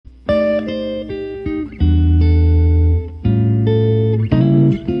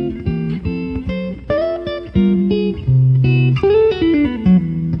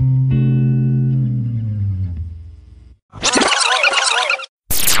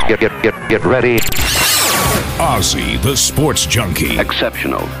Get ready. Ozzy, the sports junkie.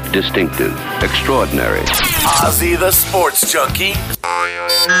 Exceptional, distinctive, extraordinary. Ozzy, the sports junkie.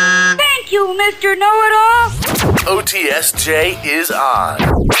 Thank you, Mr. Know-It-All. OTSJ is on.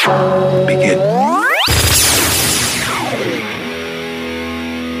 Begin.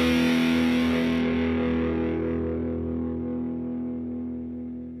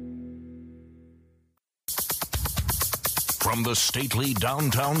 From the stately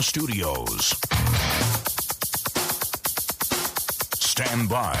downtown studios. Stand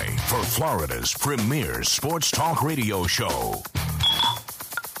by for Florida's premier sports talk radio show.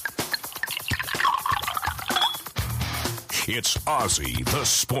 It's Ozzy, the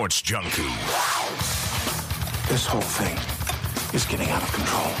sports junkie. This whole thing is getting out of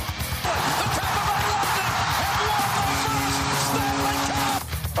control.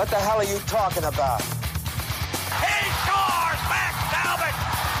 What the hell are you talking about? He scores! Max Talbot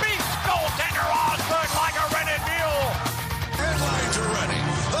beats goaltender Osgood like a rented mule. Headlines are ready.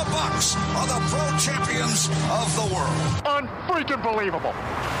 The Bucks are the pro champions of the world. Unfreaking believable.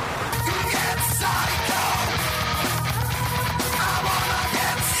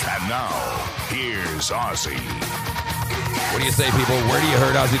 And now, here's Ozzy. What do you say, people? Where do you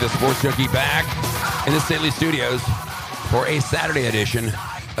heard Ozzy the Sports Junkie back in the Stately Studios for a Saturday edition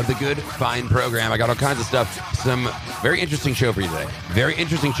of the Good Fine program? I got all kinds of stuff. Some very interesting show for you today. Very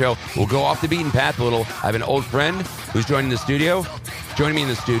interesting show. We'll go off the beaten path a little. I have an old friend who's joining me in the studio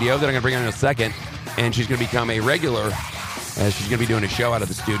that I'm going to bring on in a second, and she's going to become a regular. She's going to be doing a show out of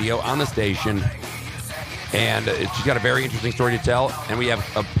the studio on the station. And she's got a very interesting story to tell, and we have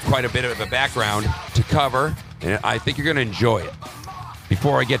quite a bit of a background to cover, and I think you're going to enjoy it.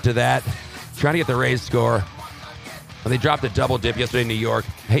 Before I get to that, trying to get the Rays score. They dropped a double dip yesterday in New York.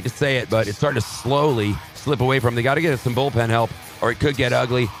 I hate to say it, but it's starting to slowly slip away from them. They got to get some bullpen help, or it could get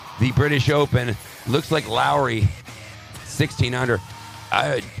ugly. The British Open looks like Lowry, 16 under.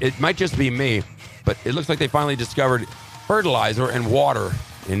 It might just be me, but it looks like they finally discovered fertilizer and water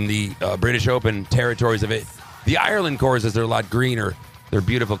in the British Open territories of it. The Ireland courses are a lot greener. They're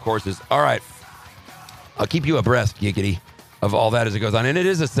beautiful courses. All right. I'll keep you abreast, Giggity, of all that as it goes on. And it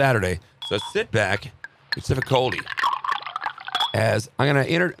is a Saturday, so sit back, sip a coldie, as I'm going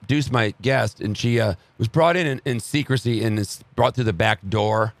to introduce my guest. And she was brought in secrecy and is brought through the back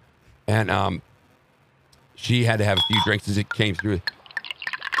door. And she had to have a few drinks as it came through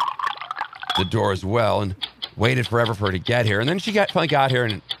the door as well. And waited forever for her to get here, and then she finally got here,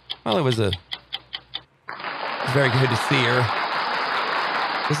 and well, it was very good to see her.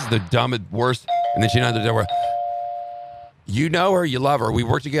 This is the dumbest, worst, and then she knocked the door. You know her, you love her. We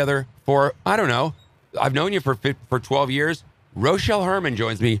worked together for, I don't know, I've known you for 12 years. Rochelle Herman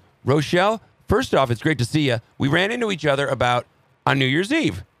joins me. Rochelle, first off, it's great to see you. We ran into each other on New Year's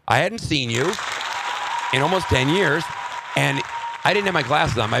Eve. I hadn't seen you in almost 10 years, and I didn't have my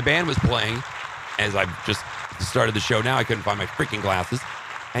glasses on. My band was playing, as I've just started the show now. I couldn't find my freaking glasses.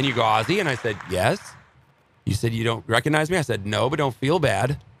 And you go, Ozzy? And I said, yes. You said, you don't recognize me? I said, no, but don't feel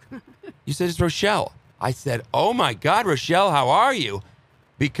bad. You said, it's Rochelle. I said, oh my God, Rochelle, how are you?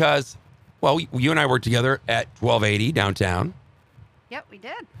 Because, well, you and I worked together at 1280 downtown. Yep, we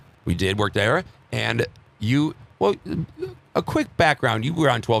did. We did work there. And a quick background. You were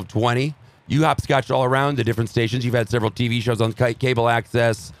on 1220. You hopscotched all around the different stations. You've had several TV shows on cable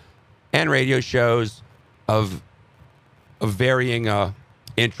access and radio shows of varying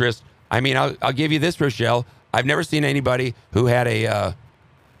interest. I mean, I'll give you this, Rochelle. I've never seen anybody who had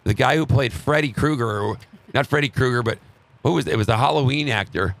the guy who played Freddy Krueger, not Freddy Krueger, but who was it? It was a Halloween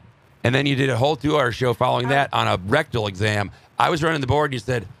actor. And then you did a whole 2-hour show following that on a rectal exam. I was running the board, and you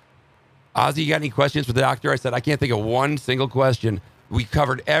said, Ozzy, you got any questions for the doctor? I said, I can't think of one single question. We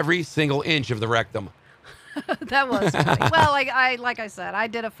covered every single inch of the rectum. That was funny. Well, like I said, I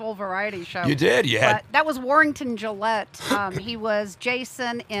did a full variety show. You did, yeah. But that was Warrington Gillette. He was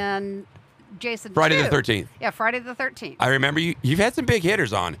Jason in Jason Friday 2. the 13th. Yeah, Friday the 13th. I remember you've had some big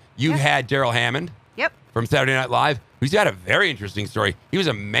hitters on. You had Daryl Hammond. Yep. From Saturday Night Live, who's got a very interesting story. He was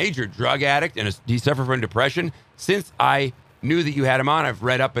a major drug addict, and he suffered from depression. Since I knew that you had him on, I've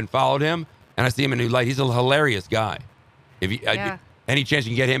read up and followed him, and I see him in a new light. He's a hilarious guy. If you, any chance you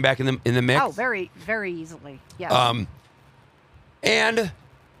can get him back in the mix? Oh, very, very easily. Yes. And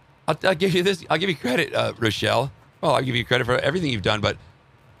I'll give you this. I'll give you credit, Rochelle. Well, I'll give you credit for everything you've done. But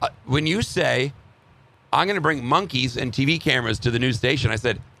when you say, I'm going to bring monkeys and TV cameras to the news station, I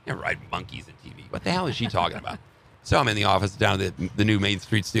said, never ride monkeys and TV. What the hell is she talking about? So I'm in the office down at the new Main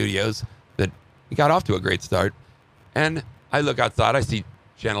Street studios that got off to a great start. And I look outside. I see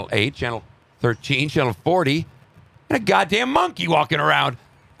Channel 8, Channel 13, Channel 40, and a goddamn monkey walking around.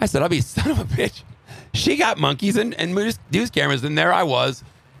 I said, I'll be son of a bitch. She got monkeys and news cameras, and there I was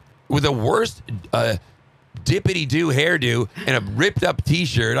with the worst dippity-doo hairdo and a ripped-up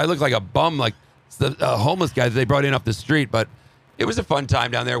T-shirt. I looked like a bum, like the homeless guy that they brought in off the street, but it was a fun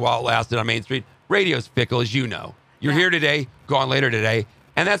time down there while it lasted on Main Street. Radio's fickle, as you know. You're here today, gone later today,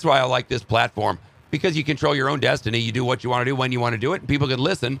 and that's why I like this platform, because you control your own destiny. You do what you want to do when you want to do it, and people can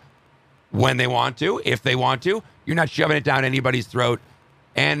listen when they want to, if they want to. You're not shoving it down anybody's throat,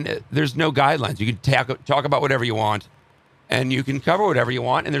 and there's no guidelines. You can talk about whatever you want, and you can cover whatever you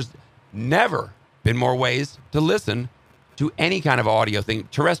want, and there's never been more ways to listen to any kind of audio thing.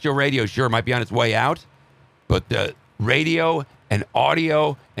 Terrestrial radio, sure, might be on its way out, but the radio and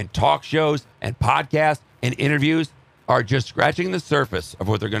audio and talk shows and podcasts and interviews are just scratching the surface of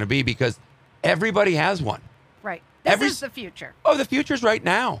what they're going to be, because everybody has one. Right. This is the future. Oh, the future's right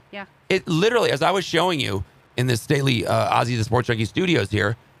now. Yeah. It literally, as I was showing you in this stately Ozzy the Sports Junkie studios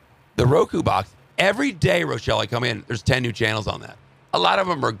here, the Roku box, every day, Rochelle, I come in, there's 10 new channels on that. A lot of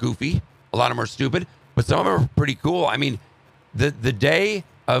them are goofy. A lot of them are stupid, but some of them are pretty cool. I mean, the day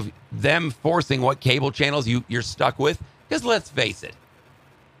of them forcing what cable channels you're stuck with, because let's face it,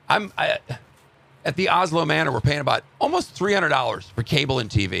 at the Oslo Manor, we're paying about almost $300 for cable and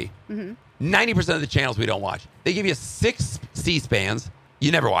TV. 90% of the channels we don't watch. They give you 6 C-SPANs.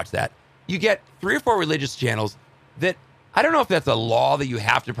 You never watch that. You get 3 or 4 religious channels that, I don't know if that's a law that you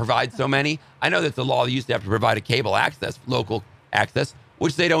have to provide so many. I know that's a law that used to have to provide a cable access, local access,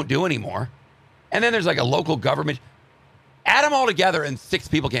 which they don't do anymore. And then there's like a local government. Add them all together and 6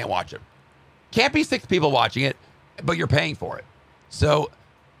 people can't watch it. Can't be 6 people watching it, but you're paying for it. So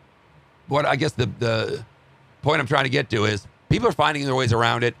what I guess the point I'm trying to get to is people are finding their ways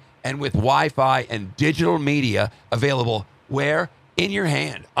around it. And with Wi-Fi and digital media available where? In your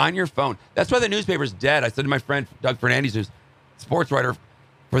hand, on your phone. That's why the newspaper's dead. I said to my friend Doug Fernandez, who's sports writer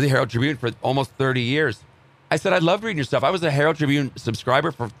for the Herald Tribune for almost 30 years, I said, I loved reading your stuff. I was a Herald Tribune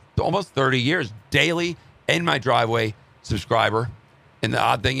subscriber for almost 30 years, daily in my driveway subscriber. And the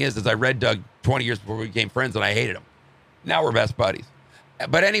odd thing is I read Doug 20 years before we became friends, and I hated him. Now we're best buddies.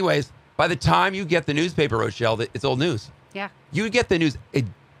 But anyways, by the time you get the newspaper, Rochelle, it's old news. Yeah. You get the news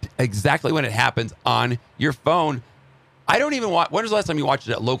exactly when it happens on your phone. I don't even watch. When was the last time you watched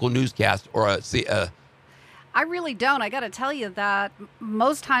a local newscast or I really don't. I got to tell you that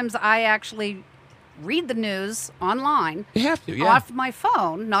most times I actually read the news online. You have to, yeah. Off my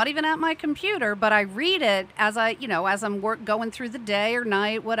phone, not even at my computer, but I read it as as I'm going through the day or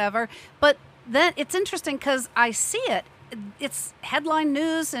night, whatever. But then it's interesting because I see it. It's headline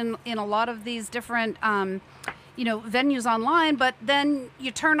news in a lot of these different venues online, but then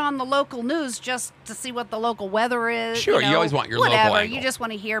you turn on the local news just to see what the local weather is. Sure, you always want your local angle. You just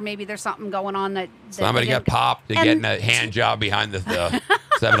want to hear maybe there's something going on that somebody got popped to getting a hand job behind the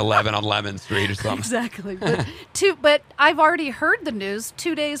 7-Eleven on Lemon Street or something. Exactly. But I've already heard the news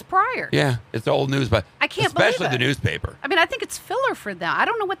 2 days prior. Yeah, it's old news, but I can't especially believe it. the newspaper. I mean, I think it's filler for them. I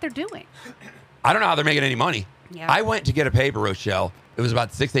don't know what they're doing. I don't know how they're making any money. Yeah. I went to get a paper, Rochelle. It was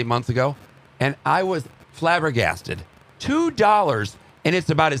about 6-8 months ago, and I was flabbergasted. $2, and it's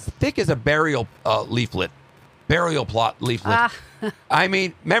about as thick as a burial plot leaflet. I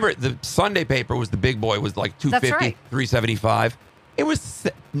mean, remember the Sunday paper was the big boy, was like $2.50, That's right. $3.75. It was.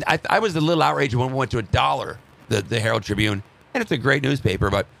 I was a little outraged when we went to $1. The Herald Tribune, and it's a great newspaper.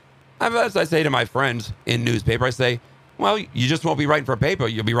 But as I say to my friends in newspaper, I say, well, you just won't be writing for a paper.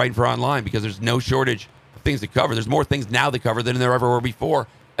 You'll be writing for online because there's no shortage of things to cover. There's more things now to cover than there ever were before.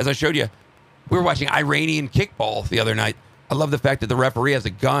 As I showed you, we were watching Iranian kickball the other night. I love the fact that the referee has a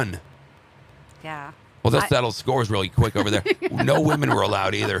gun. Yeah. Well, that settles scores really quick over there. No women were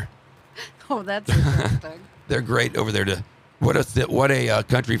allowed either. Oh, that's interesting. They're great over there. What a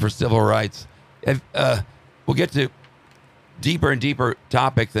country for civil rights. We'll get to deeper and deeper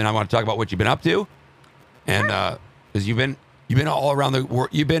topics, and I want to talk about what you've been up to, and because you've been all around the world,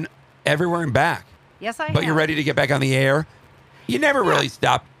 you've been everywhere and back. Yes, I have. But you're ready to get back on the air. You never really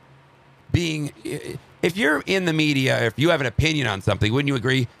stop being. If you're in the media, if you have an opinion on something, wouldn't you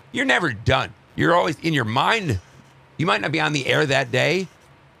agree? You're never done. You're always in your mind. You might not be on the air that day,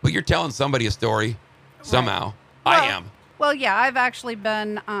 but you're telling somebody a story somehow. Right. I am. Well, yeah, I've actually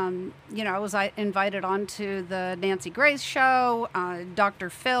been, I was invited onto the Nancy Grace show,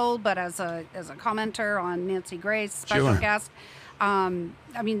 Dr. Phil, but as a commenter on Nancy Grace, special guest. I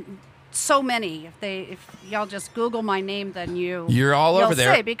mean, so many. If y'all just Google my name, then you're all over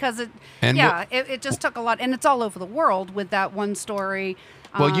there. Say, because it just took a lot, and it's all over the world with that one story.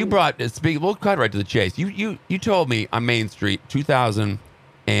 Well, you brought we'll cut right to the chase. You told me on Main Street, 2009,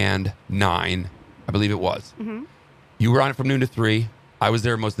 I believe it was. Mm-hmm. You were on it from noon to 3. I was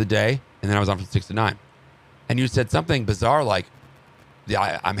there most of the day, and then I was on from 6 to 9. And you said something bizarre like,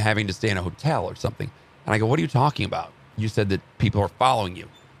 I'm having to stay in a hotel or something. And I go, what are you talking about? You said that people are following you.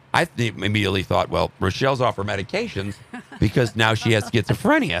 I immediately thought, well, Rochelle's off her medications because now she has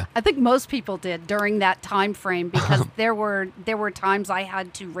schizophrenia. I think most people did during that time frame because there were times I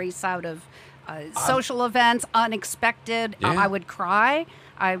had to race out of social events, unexpected. Yeah. I would cry.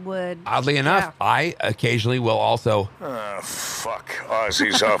 I would. Oddly enough, I occasionally will also. Fuck.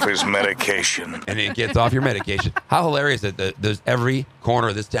 Ozzy's off his medication. And it gets off your medication. How hilarious is it that every corner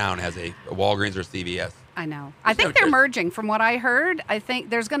of this town has a Walgreens or CVS. I know. I think they're merging. From what I heard, I think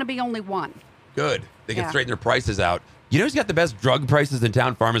there's going to be only one. Good. They can straighten their prices out. You know who's got the best drug prices in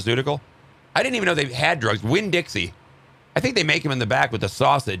town? Pharmaceutical. I didn't even know they had drugs. Winn-Dixie. I think they make them in the back with the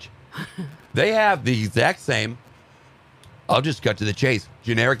sausage. They have the exact same. I'll just cut to the chase.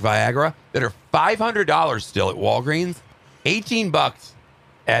 Generic Viagra that are $500 still at Walgreens, $18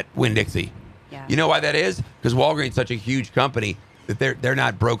 at Winn-Dixie. Yeah. You know why that is? Because Walgreens is such a huge company that they're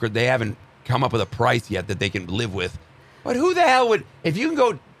not brokered. They haven't come up with a price yet that they can live with. But who the hell would, if you can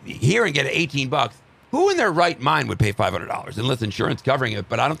go here and get $18, who in their right mind would pay $500 unless insurance covering it?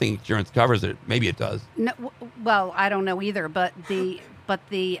 But I don't think insurance covers it. Maybe it does. No, well, I don't know either. But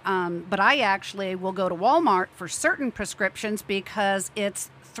I actually will go to Walmart for certain prescriptions because it's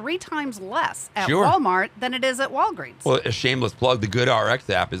 3 times less at Walmart than it is at Walgreens. Well, a shameless plug, the Good RX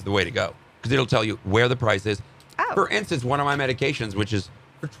app is the way to go because it'll tell you where the price is. Oh. For instance, one of my medications, which is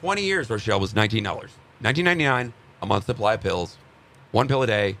for 20 years, Rochelle, was $19. $19.99, a month supply of pills, 1 pill a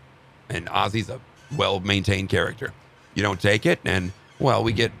day, and Ozzy's a well-maintained character. You don't take it, and, well,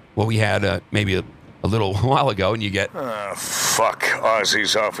 we get what we had maybe a little while ago, and you get... Fuck.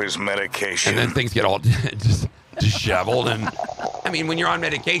 Ozzy's off his medication. And then things get all just disheveled, and, I mean, when you're on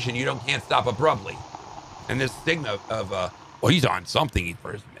medication, you can't stop abruptly. And this stigma of, well, he's on something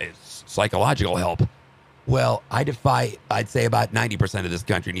for his psychological help. Well, I'd say about 90% of this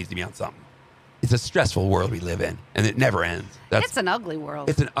country needs to be on something. It's a stressful world we live in, and it never ends. It's an ugly world.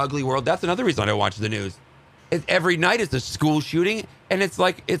 It's an ugly world. That's another reason I don't watch the news. Every night is a school shooting, and it's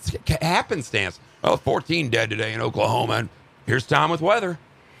like it's happenstance. Oh, 14 dead today in Oklahoma, and here's Tom with weather.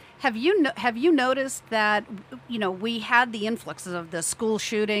 Have you noticed that, we had the influxes of the school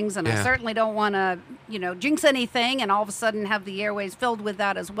shootings, and I certainly don't want to, jinx anything and all of a sudden have the airways filled with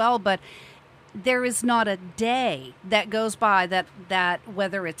that as well, but there is not a day that goes by that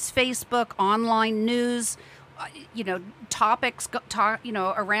whether it's Facebook, online news, topics,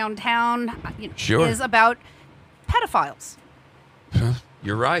 around town, is about pedophiles.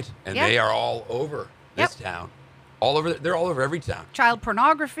 You're right. And they are all over this town. They're all over every town. Child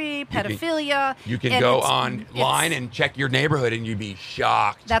pornography, pedophilia. You can go online and check your neighborhood and you'd be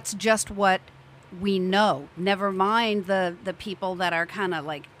shocked. That's just what we know. Never mind the people that are kind of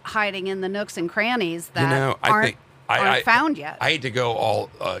like hiding in the nooks and crannies that aren't found yet. I hate to go all,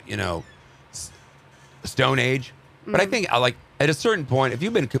 Stone Age, but I think at a certain point, if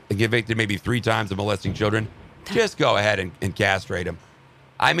you've been convicted maybe 3 times of molesting children, just go ahead and castrate them.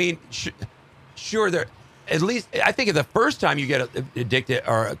 I mean, sure, at least I think if the first time you get addicted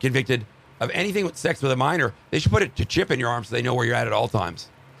or convicted of anything with sex with a minor, they should put a chip in your arm so they know where you're at all times.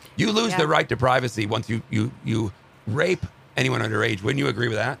 You lose the right to privacy once you rape anyone underage. Wouldn't you agree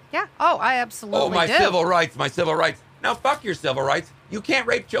with that? Yeah. Oh, I absolutely do. My civil rights. Now, fuck your civil rights. You can't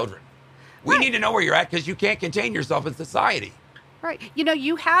rape children. We need to know where you're at because you can't contain yourself in society. Right.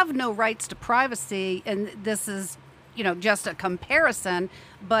 You have no rights to privacy, and this is, just a comparison.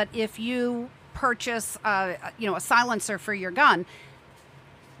 But if you purchase, a silencer for your gun,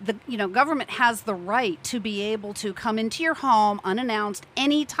 the government has the right to be able to come into your home unannounced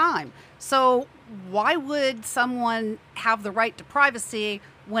anytime. So why would someone have the right to privacy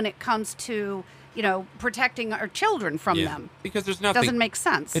when it comes to protecting our children from them? Because there's nothing. It doesn't make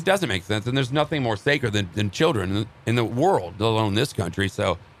sense. It doesn't make sense, and there's nothing more sacred than children in the world, let alone this country.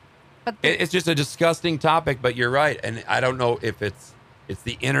 So, it's just a disgusting topic. But you're right, and I don't know if it's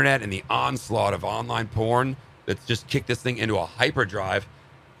the internet and the onslaught of online porn that's just kicked this thing into a hyperdrive.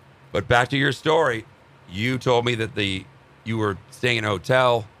 But back to your story, you told me that you were staying in a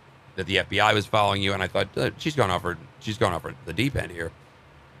hotel, that the FBI was following you, and I thought she's gone off the deep end here.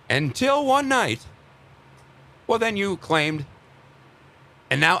 Until one night, well, then you claimed,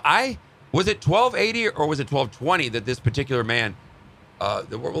 and now was it 1280 or was it 1220 that this particular man,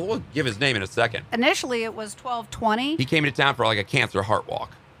 we'll give his name in a second. Initially, it was 1220. He came to town for like a cancer heart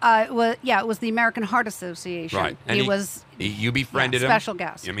walk. It was the American Heart Association. Right. And you befriended him. Special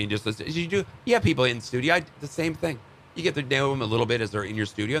guest. I mean, just as you do. You have people in studio. The same thing. You get to know them a little bit as they're in your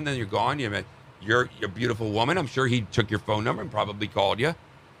studio, and then you're gone. you're a beautiful woman. I'm sure he took your phone number and probably called you.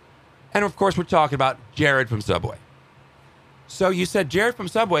 And of course, we're talking about Jared from Subway. So you said Jared from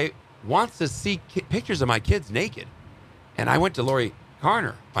Subway wants to see pictures of my kids naked. And I went to Lori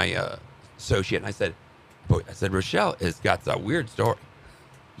Carner, my associate, and I said, Rochelle has got a weird story.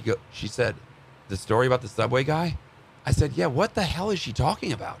 She said, the story about the Subway guy? I said, yeah, what the hell is she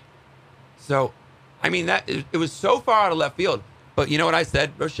talking about? So, I mean, it was so far out of left field. But you know what I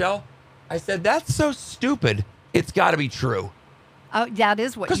said, Rochelle? I said, that's so stupid. It's got to be true. Oh, that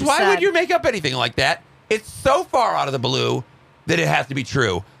is what you said. Because why would you make up anything like that? It's so far out of the blue that it has to be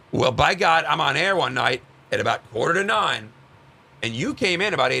true. Well, by God, I'm on air one night at about 8:45, and you came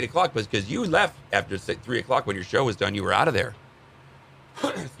in about 8 o'clock because you left after 3 o'clock when your show was done. You were out of there.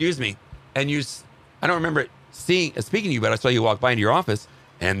 Excuse me. And I don't remember speaking to you, but I saw you walk by into your office,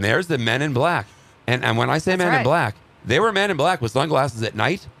 and there's the Men in Black. And when I say Men in Black, they were Men in Black with sunglasses at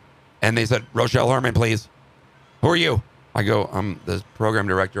night, and they said, Rochelle Herman, please. Who are you? I go, I'm the program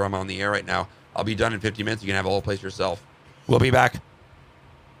director. I'm on the air right now. I'll be done in 50 minutes. You can have the whole place yourself. We'll be back.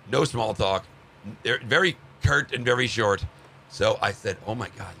 No small talk. They're very curt and very short. So I said, oh, my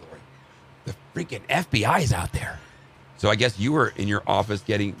God, Lori, the freaking FBI is out there. So I guess you were in your office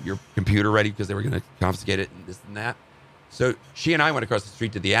getting your computer ready because they were going to confiscate it and this and that. So she and I went across the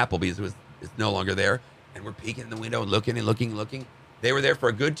street to the Applebee's. It's no longer there. And we're peeking in the window and looking. They were there for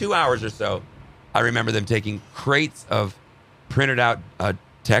a good 2 hours or so. I remember them taking crates of printed out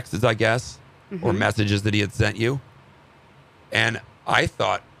texts, I guess, or messages that he had sent you. And I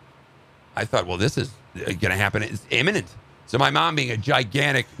thought, well, this is going to happen. It's imminent. So my mom, being a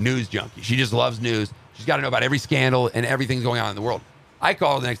gigantic news junkie, she just loves news. She's got to know about every scandal and everything going on in the world. I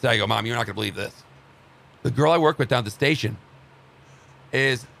call her the next day. I go, Mom, you're not going to believe this. The girl I work with down at the station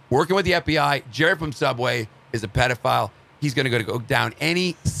is working with the FBI. Jared from Subway is a pedophile. He's going to go down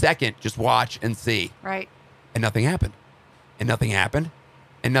any second. Just watch and see. Right. And nothing happened. And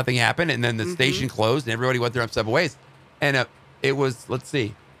then the station closed and everybody went their own separate ways. And it was, let's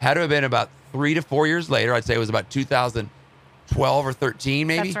see, had to have been about 3 to 4 years later. I'd say it was about 2012 or 13,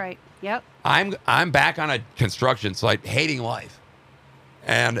 maybe. That's right. Yep. I'm back on a construction site, hating life.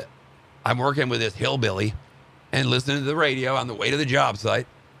 And I'm working with this hillbilly and listening to the radio on the way to the job site.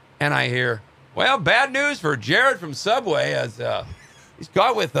 And I hear, well, bad news for Jared from Subway, as he's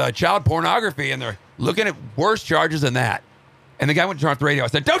caught with child pornography, and they're looking at worse charges than that. And the guy went to turn off the radio. I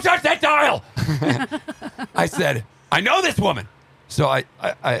said, don't touch that dial. I said, I know this woman. So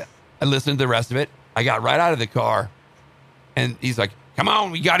I listened to the rest of it. I got right out of the car. And he's like, come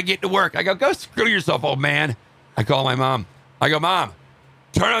on, we got to get to work. I go screw yourself, old man. I call my mom. I go, Mom,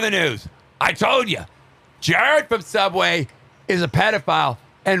 turn on the news. I told you. Jared from Subway is a pedophile.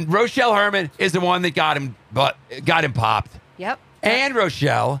 And Rochelle Herman is the one that got him popped. Yep. And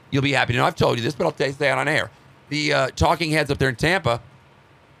Rochelle, you'll be happy to know, I've told you this, but I'll say it on air. The talking heads up there in Tampa,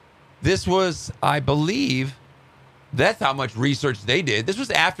 this was, I believe, that's how much research they did. This was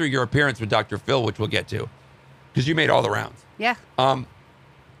after your appearance with Dr. Phil, which we'll get to, because you made all the rounds. Yeah.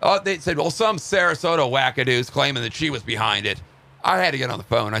 They said, well, some Sarasota wackadoos claiming that she was behind it. I had to get on the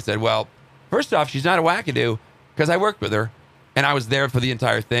phone. I said, well, first off, she's not a wackadoo because I worked with her, and I was there for the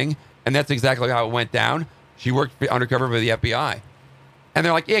entire thing, and that's exactly how it went down. She worked undercover for the FBI. And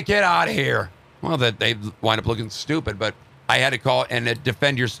they're like, yeah, get out of here. Well, they wind up looking stupid, but I had to call and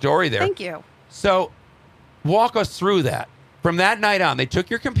defend your story there. Thank you. So walk us through that. From that night on, they took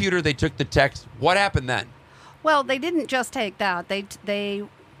your computer, they took the text. What happened then? Well, they didn't just take that. They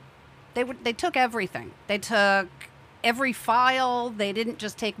took everything. They took every file. They didn't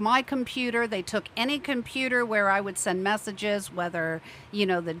just take my computer. They took any computer where I would send messages, whether, the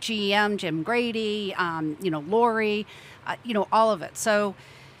GM, Jim Grady, Lori, all of it. So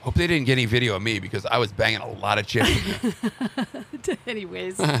hope they didn't get any video of me because I was banging a lot of chicks.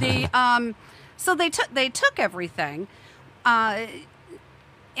 Anyways, so they took everything.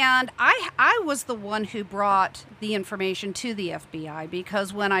 And I was the one who brought the information to the FBI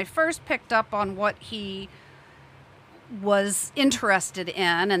because when I first picked up on what he was interested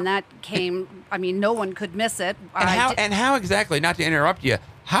in, and that came, no one could miss it. And how exactly, not to interrupt you,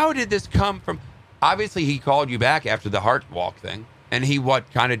 how did this come from? Obviously, he called you back after the Heart Walk thing, and he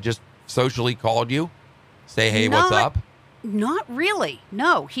kind of just socially called you? Say, hey, what's up? Not really.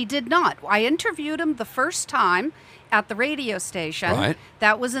 No, he did not. I interviewed him the first time at the radio station. Right.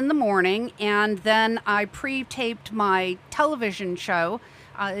 That was in the morning, and then I pre-taped my television show,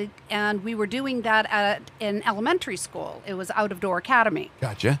 and we were doing that at an elementary school. It was Out of Door Academy.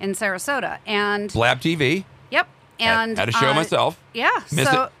 Gotcha. In Sarasota. And Blab TV. Yep. And had a show myself. Yeah.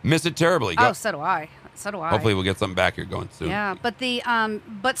 Miss it terribly. Oh, so do I. Hopefully we'll get something back here going soon. Yeah, but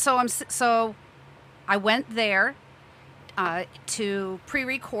I went there to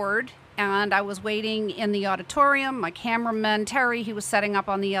pre-record, and I was waiting in the auditorium. My cameraman, Terry, he was setting up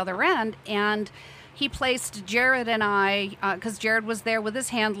on the other end, and he placed Jared and I, because Jared was there with his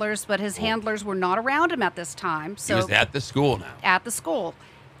handlers, but his handlers were not around him at this time. So he was at the school now. At the school.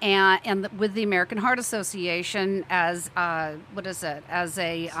 And with the American Heart Association as, as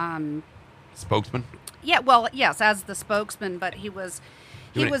a... spokesman? Yeah, well, yes, as the spokesman, but he was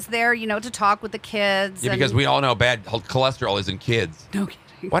there, to talk with the kids. Yeah, because we all know bad cholesterol is in kids. No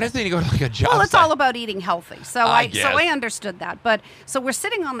kidding. Why doesn't he go to like a job Well, it's site? all about eating healthy. So I guess. I understood that. But so we're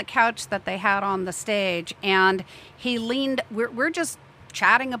sitting on the couch that they had on the stage, and he leaned. We're just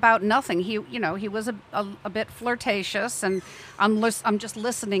chatting about nothing. He was a bit flirtatious, and I'm just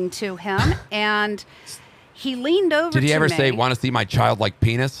listening to him, and he leaned over. Did he ever me. say, "Want to see my childlike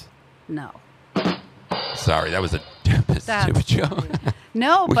penis"? No. Sorry, that was a stupid joke.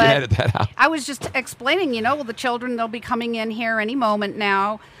 No, we but can edit that out. I was just explaining, the children, they'll be coming in here any moment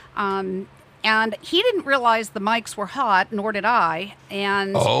now. And he didn't realize the mics were hot, nor did I.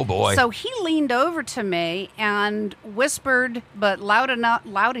 And oh, boy. So he leaned over to me and whispered, but loud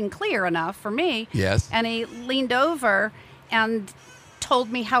and clear enough for me. Yes. And he leaned over and told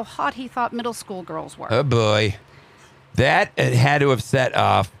me how hot he thought middle school girls were. Oh, boy. That had to have set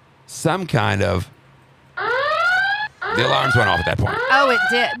off some kind of... The alarms went off at that point. Oh, it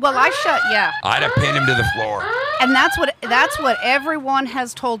did. Well, yeah. I'd have pinned him to the floor. And that's what everyone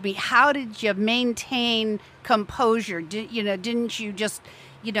has told me. How did you maintain composure? Didn't you just,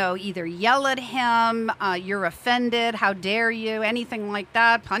 either yell at him, you're offended, how dare you, anything like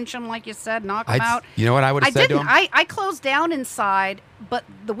that, punch him like you said, knock him out? You know what I would have said to him? I closed down inside, but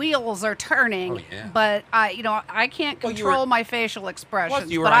the wheels are turning. Oh, yeah. But I can't control my facial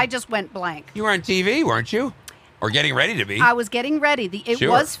expressions. But I just went blank. You were on TV, weren't you? Or getting ready to be. I was getting ready. It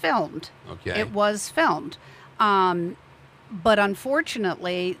was filmed. Okay. It was filmed. But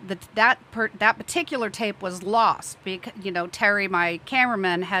unfortunately, that particular tape was lost because, Terry, my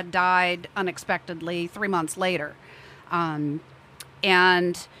cameraman, had died unexpectedly 3 months later. And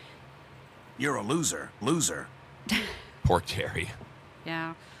you're a loser. Poor Terry.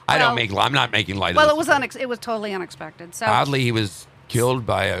 Yeah. I'm not making light of well, this. it was totally unexpected. So oddly, he was killed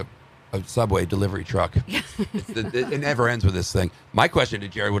by a Subway delivery truck. It never ends with this thing. My question to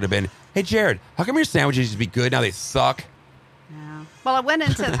Jared would have been, hey, Jared, how come your sandwiches used to be good, now they suck? Yeah. Well,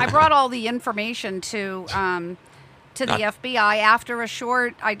 I brought all the information to the FBI after a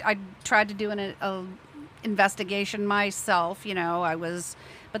short, I tried to do an investigation myself,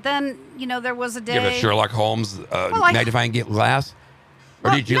 but then, there was a day. You have a Sherlock Holmes magnifying glass?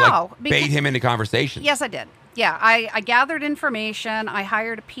 Or did you bait him into conversation? Yes, I did. Yeah, I gathered information. I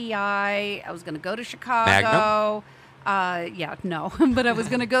hired a PI. I was going to go to Chicago. Magnum? But I was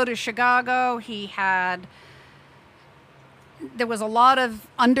going to go to Chicago. There was a lot of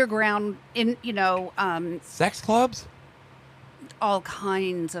underground, sex clubs? All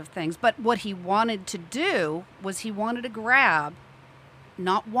kinds of things. But what he wanted to do was he wanted to grab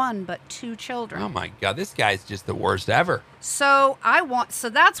not one, but 2 children. Oh, my God. This guy's just the worst ever. So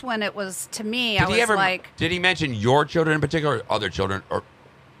that's when it was, to me, Did he mention your children in particular or other children? Or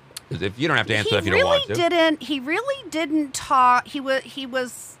if you don't have to answer if you don't want to. He really didn't talk. He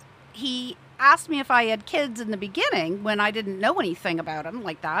asked me if I had kids in the beginning when I didn't know anything about him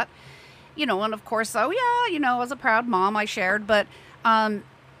like that. And of course, as a proud mom, I shared. But after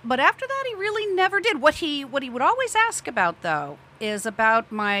that, he really never did. What he would always ask about, though, is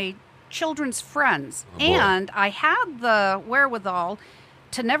about my children's friends. Oh, and I had the wherewithal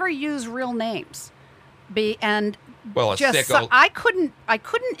to never use real names. Sicko. I couldn't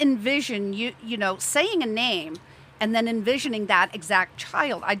envision saying a name and then envisioning that exact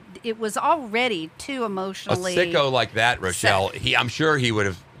child. It was already too emotionally. A sicko like that, Rochelle, I'm sure he would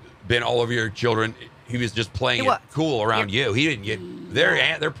have been all over your children. He was just playing it cool around you. He didn't get.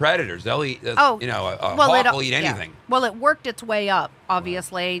 They're predators. They'll eat. Hawk will eat anything. Yeah. Well, it worked its way up,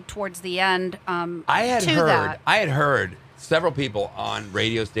 obviously, towards the end. I had heard several people on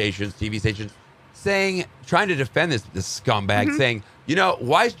radio stations, TV stations, trying to defend this scumbag, saying,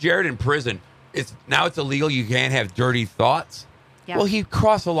 why is Jared in prison? Now it's illegal. You can't have dirty thoughts. Yeah. Well, he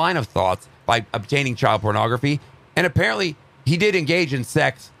crossed the line of thoughts by obtaining child pornography, and apparently he did engage in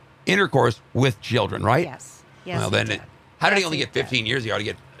intercourse with children, right? Yes. Well, then, how did he only get 15 years? He ought to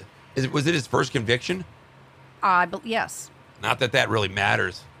get. Was it his first conviction? Yes. Not that really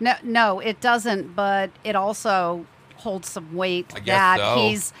matters. No, it doesn't. But it also holds some weight. I guess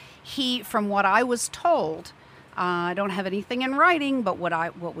so. He, from what I was told, I don't have anything in writing, but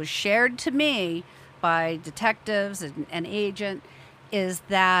what was shared to me by detectives and agent is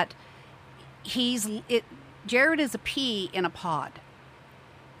that Jared is a pea in a pod,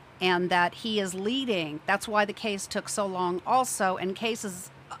 and that he is leading. That's why the case took so long also, and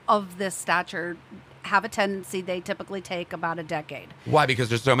cases of this stature have a tendency, they typically take about a decade. Why? Because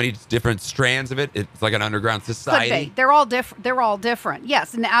there's so many different strands of it. It's like an underground society. Could be. They're all different. They're all different.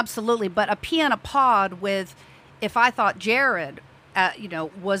 Yes, and absolutely. But a pea in a pod with, if I thought Jared,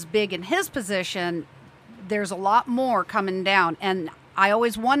 was big in his position, there's a lot more coming down. And I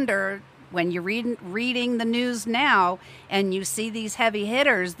always wonder when you're reading the news now and you see these heavy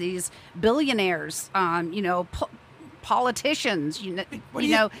hitters, these billionaires, politicians,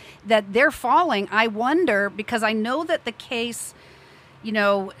 that they're falling. I wonder, because I know that the case,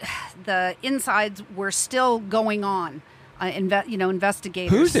 the insides were still going on,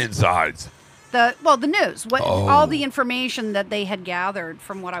 investigators. Whose insides? The news, all the information that they had gathered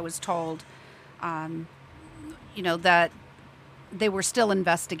from what I was told, that they were still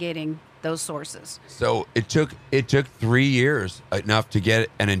investigating those sources. So it took 3 years, enough to get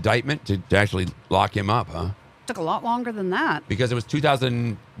an indictment to actually lock him up, huh? Took a lot longer than that. Because it was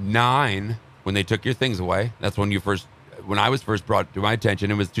 2009 when they took your things away. That's when I was first brought to my attention.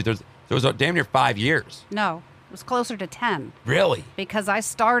 It was 2000. So it was damn near 5 years. No, it was closer to 10. Really? Because I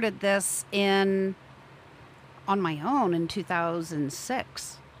started this on my own in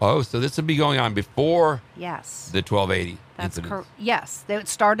 2006. Oh, so this would be going on before the 1280 That's incident. correct. Yes, it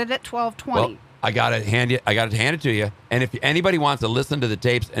started at 1220. Well, I got to hand it to you. And if anybody wants to listen to the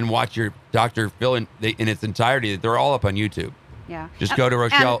tapes and watch your Dr. Phil in its entirety, they're all up on YouTube. Yeah. Just go to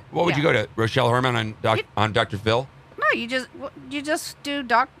Rochelle. What would you go to? Rochelle Herman on Dr. Phil? No, you just do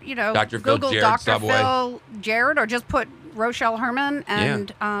Dr. Phil, Google Jared, Dr. Subway. Phil Jared, or just put Rochelle Herman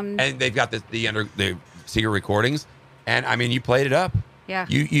and and they've got the secret recordings, and I mean you played it up. Yeah.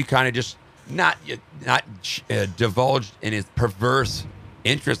 You kind of just not divulged in his perverse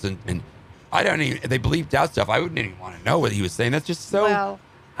interest and I don't even, they bleeped out stuff. I wouldn't even want to know what he was saying. That's just so, well,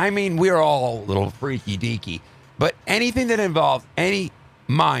 I mean, we're all a little freaky deaky, but anything that involves any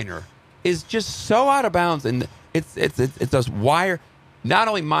minor is just so out of bounds. And it's those not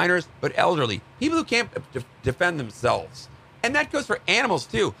only minors, but elderly people who can't defend themselves. And that goes for animals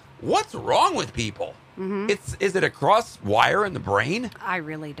too. What's wrong with people? Mm-hmm. Is it a cross wire in the brain? I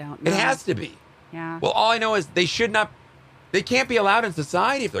really don't know. It has to be. Yeah. Well, all I know is they can't be allowed in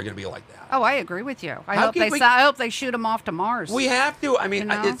society if they're going to be like that. Oh, I agree with you. I hope they shoot them off to Mars. We have to. I mean,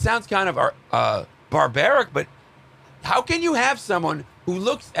 it sounds kind of barbaric, but how can you have someone who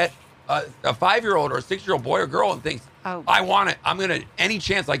looks at a 5-year-old or a 6-year-old boy or girl and thinks, I want it. Any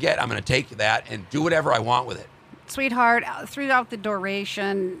chance I get, I'm going to take that and do whatever I want with it. Sweetheart, throughout the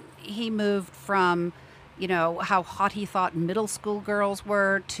duration, he moved from, how hot he thought middle school girls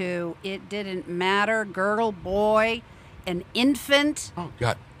were to it didn't matter, girl, boy, an infant. Oh,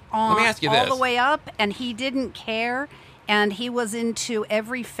 God. Let me ask you this. All the way up, and he didn't care, and he was into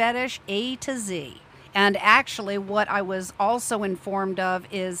every fetish A to Z. And actually, what I was also informed of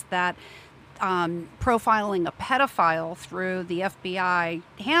is that profiling a pedophile through the FBI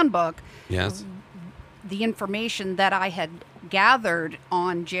handbook, yes, the information that I had gathered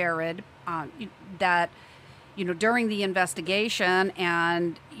on Jared, that, during the investigation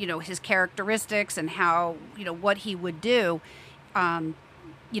and, his characteristics and how, what he would do,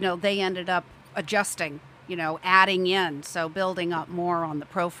 they ended up adjusting, adding in, so building up more on the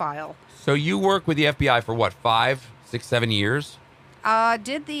profile. So you work with the FBI for what, 5, 6, 7 years? I'm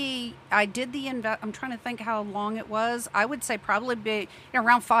trying to think how long it was. I would say probably be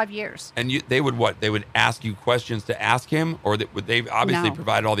around 5 years. And they would what? They would ask you questions to ask him, or would they obviously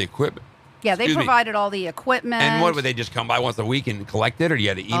provide all the equipment? Yeah, they provided all the equipment. And what, would they just come by once a week and collect it, or you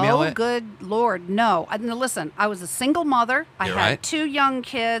had to email it? Oh, good Lord, no. Listen, I was a single mother. I had 2 young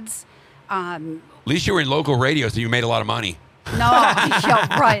kids. At least you were in local radio, so you made a lot of money. No,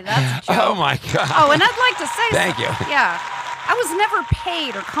 right, that's a joke. Oh, my God. Oh, and I'd like to say Thank you. Yeah. I was never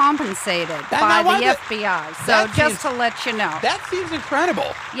paid or compensated by the FBI, so just to let you know. That seems incredible.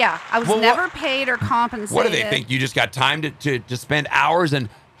 Yeah, I was never paid or compensated. What do they think? You just got time to spend hours and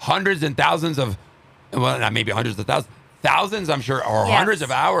hundreds and thousands of, well, not maybe hundreds of thousands, I'm sure, or hundreds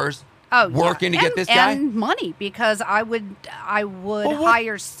of hours working to get this guy? And money, because I would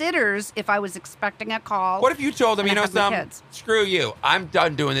hire sitters if I was expecting a call. What if you told them, screw you, I'm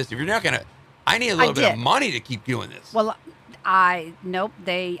done doing this. If you're not going to, I need a little bit of money to keep doing this. Well, there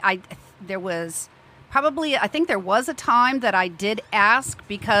was probably, I think there was a time that I did ask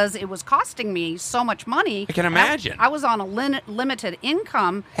because it was costing me so much money. I can imagine. I was on a limited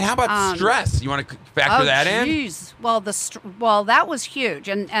income. And how about stress? You want to factor that in? Well, that was huge.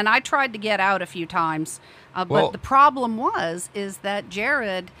 And I tried to get out a few times. But the problem is that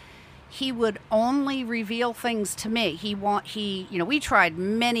Jared, he would only reveal things to me. We tried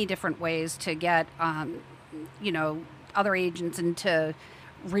many different ways to get, other agents and to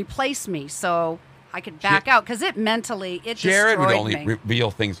replace me so I could back out because it Jared would only me. reveal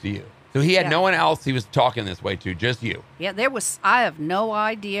things to you. So he had no one else he was talking this way to, just you. Yeah, I have no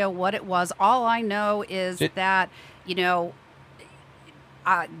idea what it was. All I know is that,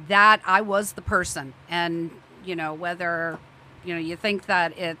 that I was the person. And, whether, you think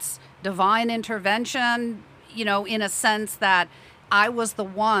that it's divine intervention, in a sense that I was the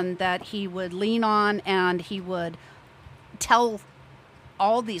one that he would lean on and he would tell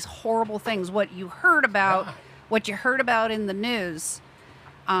all these horrible things, what you heard about in the news,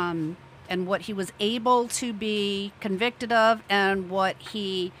 and what he was able to be convicted of and what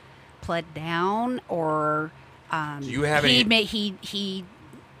he pled down or do you have any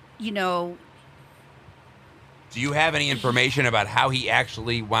do you have any information about how he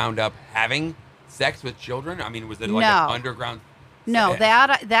actually wound up having sex with children? I mean, was it like an underground? No,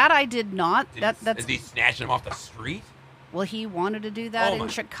 that I did not. Is he snatching them off the street? Well, he wanted to do that in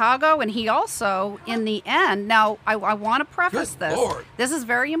Chicago, and he also, in the end, now I want to preface this. Lord. This is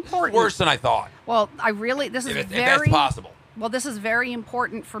very important. Worse than I thought. Well, if that's possible. Well, this is very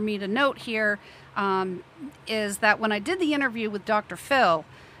important for me to note here, is that when I did the interview with Dr. Phil,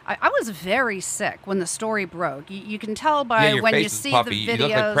 I was very sick when the story broke. You can tell by your when face you is see puffy. the videos. You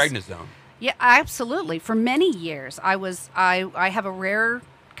look like prednisone. Yeah, absolutely. For many years, I have a rare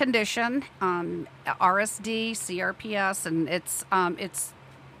condition, RSD, CRPS, and it's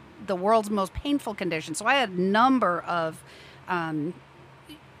the world's most painful condition. So I had a number of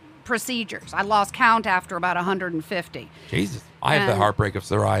procedures. I lost count after about 150. Jesus, I have the heartbreak of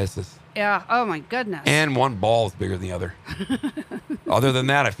psoriasis. Yeah. Oh my goodness. And one ball is bigger than the other. Other than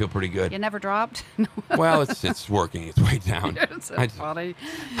that, I feel pretty good. You never dropped? Well, it's working its way down. It's so funny.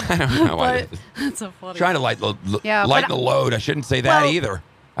 I don't know why. It's so funny. Trying to lighten the load. I shouldn't say that either.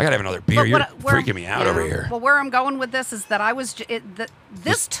 I gotta have another beer. You're freaking me out over here. Well, where I'm going with this is that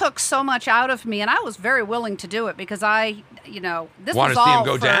this took so much out of me, and I was very willing to do it because this was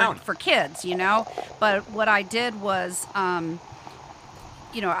all for kids, But what I did was,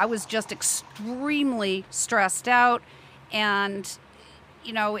 I was just extremely stressed out, and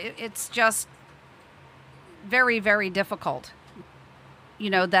it's just very, very difficult.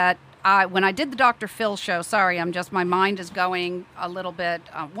 That. When I did the Dr. Phil show, my mind is going a little bit.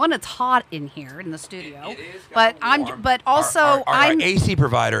 It's hot in here in the studio, it is warm. But also our AC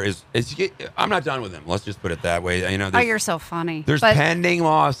provider is. I'm not done with him. Let's just put it that way. You're so funny. There's pending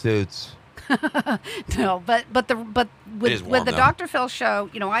lawsuits. No, but with the Dr. Phil show,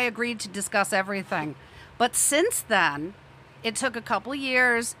 I agreed to discuss everything, but since then, it took a couple of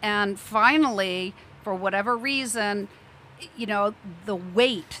years, and finally, for whatever reason, the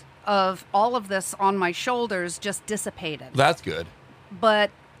weight of all of this on my shoulders just dissipated. That's good. But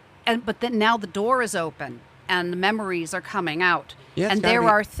then now the door is open and the memories are coming out. Yeah, and there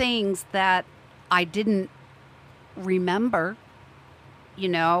are things that I didn't remember,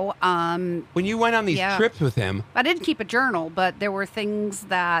 when you went on these trips with him, I didn't keep a journal, but there were things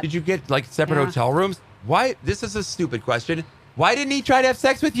that... Did you get separate hotel rooms? Why? This is a stupid question. Why didn't he try to have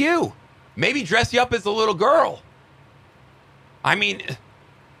sex with you? Maybe dress you up as a little girl. I mean...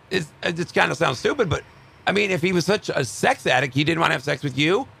 It kind of sounds stupid, but I mean, if he was such a sex addict, he didn't want to have sex with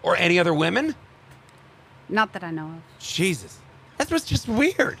you or any other women? Not that I know of. Jesus. That's what's just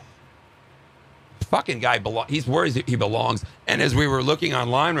weird. Fucking guy, he's where he belongs. And as we were looking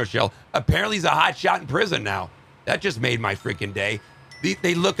online, Rochelle, apparently he's a hot shot in prison now. That just made my freaking day.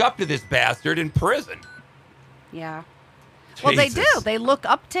 They look up to this bastard in prison. Yeah. Jesus. Well, they do. They look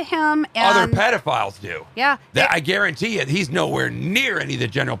up to him. And other pedophiles do. Yeah. I guarantee you, he's nowhere near any of the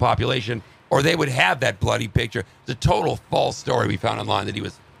general population, or they would have that bloody picture. It's a total false story we found online that he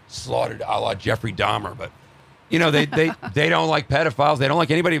was slaughtered a la Jeffrey Dahmer. But, they don't like pedophiles. They don't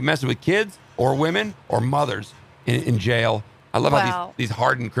like anybody messing with kids or women or mothers in jail. I love how these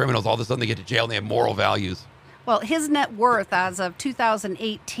hardened criminals, all of a sudden they get to jail and they have moral values. Well, his net worth as of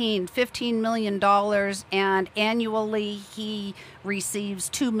 2018, $15 million, and annually he receives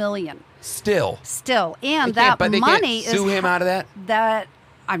 $2 million. Still, and that money sue him out of that.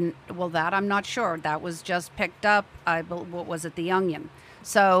 I'm not sure. That was just picked up. What was it? The Onion.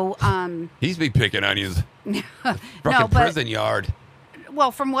 So he's been picking onions. Prison yard.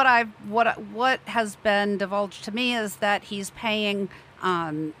 Well, from what has been divulged to me is that he's paying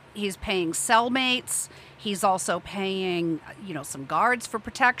cellmates. He's also paying, some guards for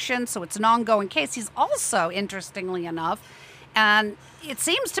protection. So it's an ongoing case. He's also, interestingly enough, and it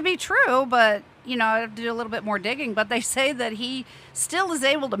seems to be true, but I have to do a little bit more digging, but they say that he still is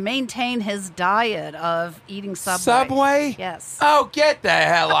able to maintain his diet of eating Subway. Subway? Yes. Oh, get the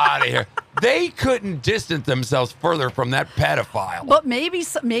hell out of here. They couldn't distance themselves further from that pedophile. But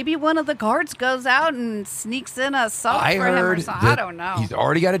maybe one of the guards goes out and sneaks in a sub for him or something. I don't know. He's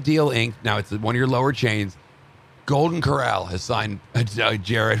already got a deal inked. Now, it's one of your lower chains. Golden Corral has signed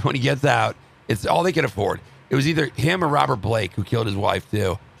Jared when he gets out. It's all they can afford. It was either him or Robert Blake, who killed his wife,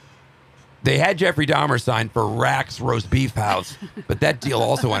 too. They had Jeffrey Dahmer signed for Rack's Roast Beef House, but that deal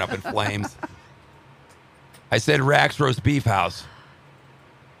also went up in flames. I said Rack's Roast Beef House.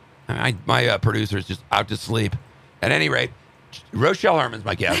 My producer's just out to sleep. At any rate, Rochelle Herman's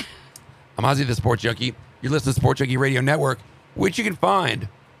my guest. I'm Ozzy the Sports Junkie. You're listening to Sports Junkie Radio Network, which you can find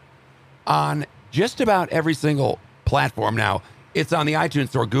on just about every single platform now. It's on the iTunes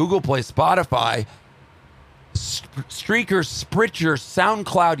Store, Google Play, Spotify, Streaker, Spritcher,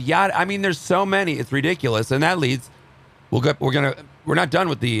 SoundCloud, Yada. I mean, there's so many. It's ridiculous. And that leads, we're not done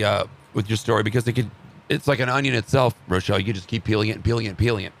with the with your story because it's like an onion itself, Rochelle. You can just keep peeling it and peeling it and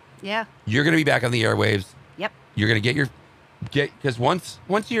peeling it. Yeah. You're going to be back on the airwaves. Yep. You're going to because once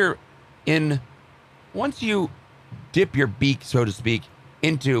you dip your beak, so to speak,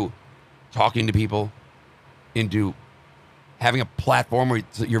 into talking to people, into having a platform where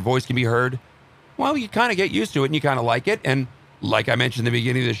your voice can be heard, well, you kind of get used to it and you kind of like it. And like I mentioned in the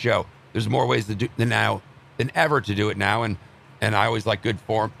beginning of the show, there's more ways to do than ever to do it now. And I always like good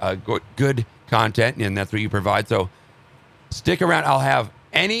content, and that's what you provide. So stick around. I'll have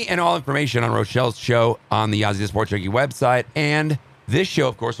any and all information on Rochelle's show on the Ozzy the Sports Junkie website. And this show,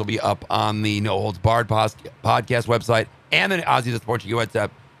 of course, will be up on the No Holds Barred podcast website and the Ozzy the Sports Junkie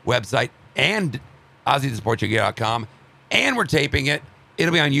website and OzzyTheSportsJunkie.com. And we're taping it.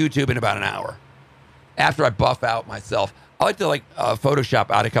 It'll be on YouTube in about an hour. After I buff out myself, I like to Photoshop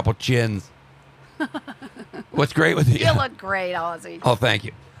out a couple chins. What's great with you? You look great, Ozzy. Oh, thank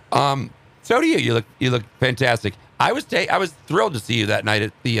you. So do you. You look fantastic. I was thrilled to see you that night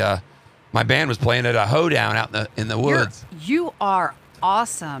at the. My band was playing at a hoedown out in the woods. You are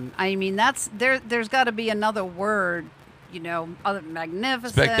awesome. I mean, there's got to be another word. Other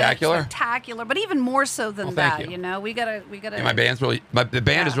magnificent, spectacular, but even more so than that. You. We gotta. Yeah, my band's the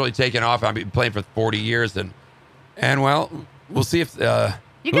band has really taken off. I've been playing for 40 years, and well, we'll see if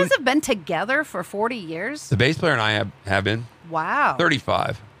you guys have been together for 40 years. The bass player and I have been. Wow.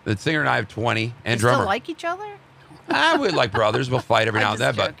 35. The singer and I have 20, and you drummer. Still like each other? We're like brothers. We'll fight every now and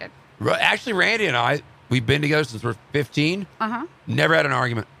then, joking. but actually, Randy and I, we've been together since we're 15. Never had an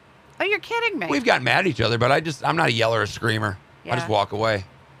argument. Oh, you're kidding me. We've gotten mad at each other, but I'm not a yeller or screamer. Yeah. I just walk away.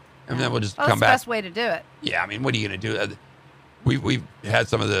 And then we'll just come that's back. the best way to do it. Yeah, I mean, what are you going to do? We had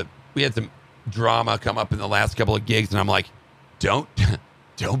some drama come up in the last couple of gigs, and I'm like, don't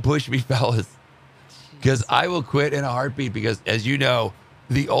push me, fellas. Because I will quit in a heartbeat because, as you know,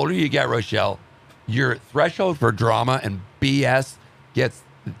 the older you get, Rochelle, your threshold for drama and BS gets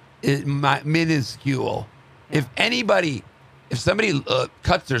minuscule. Yeah. If somebody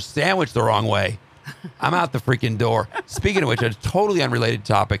cuts their sandwich the wrong way, I'm out the freaking door. Speaking of which, a totally unrelated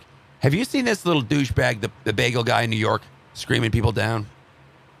topic. Have you seen this little douchebag, the bagel guy in New York, screaming people down?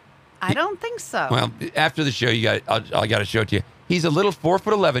 I don't think so. Well, after the show, I got to show it to you. He's a little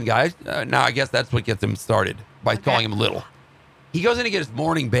 4'11" guy. Now, I guess that's what gets him started by calling him little. He goes in to get his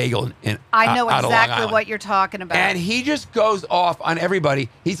morning bagel. I know exactly what you're talking about. And he just goes off on everybody.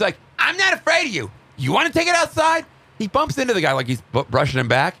 He's like, I'm not afraid of you. You want to take it outside? He bumps into the guy like he's brushing him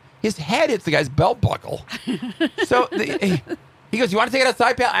back. His head hits the guy's belt buckle. So he goes, you want to take it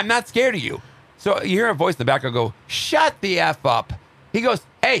outside, pal? I'm not scared of you. So you hear a voice in the back go, shut the F up. He goes,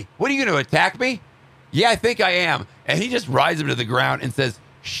 hey, what are you going to attack me? Yeah, I think I am. And he just rides him to the ground and says,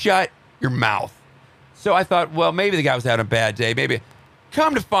 shut your mouth. So I thought, well, maybe the guy was having a bad day. Maybe.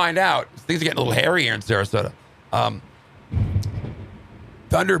 Come to find out, things are getting a little hairy here in Sarasota.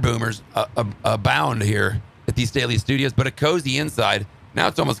 Thunder boomers abound here at these daily studios, but a cozy inside. Now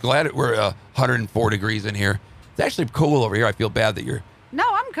it's almost glad we're 104 degrees in here. It's actually cool over here. I feel bad that you're... No,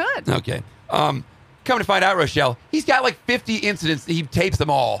 I'm good. Okay. Come to find out, Rochelle, he's got like 50 incidents. He tapes them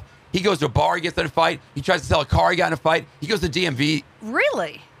all. He goes to a bar, he gets in a fight. He tries to sell a car, he got in a fight. He goes to DMV.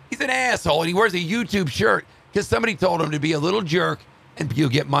 Really? He's an asshole, and he wears a YouTube shirt because somebody told him to be a little jerk and you'll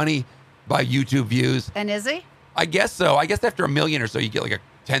get money by YouTube views. And is he? I guess so. I guess after 1 million or so, you get like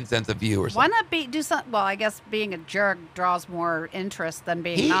 10 cents a view or something. Why not do something? Well, I guess being a jerk draws more interest than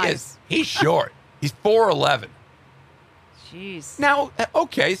being nice. He's short. He's 4'11". Jeez. Now,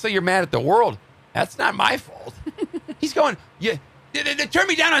 okay, so you're mad at the world. That's not my fault. He's going, yeah, they turned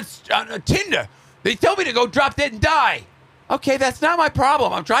me down on Tinder. They told me to go drop dead and die. Okay, that's not my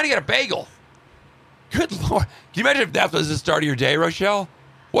problem. I'm trying to get a bagel. Good Lord. Can you imagine if that was the start of your day, Rochelle?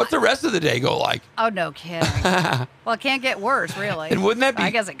 What's the rest of the day go like? Oh, no kidding. Well, it can't get worse, really. And wouldn't that be? I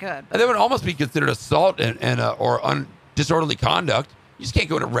guess it could. That would almost be considered assault or disorderly conduct. You just can't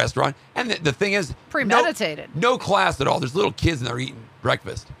go to a restaurant. And the thing is, premeditated. No class at all. There's little kids and they're eating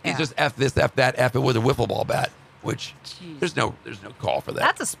breakfast. It's just F this, F that, F it with a wiffle ball bat. Which there's no call for that.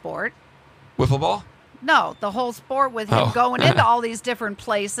 That's a sport. Wiffle ball? No, the whole sport with him going into all these different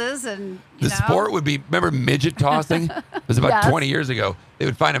places and sport would be, remember midget tossing? It was about 20 years ago. They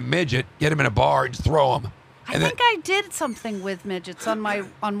would find a midget, get him in a bar, and just throw him. I think I did something with midgets on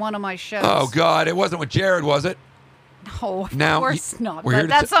one of my shows. Oh God, it wasn't with Jared, was it? No, of course not. But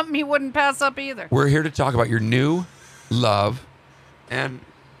that's something he wouldn't pass up either. We're here to talk about your new love, and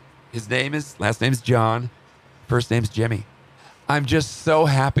his last name is John, first name's Jimmy. I'm just so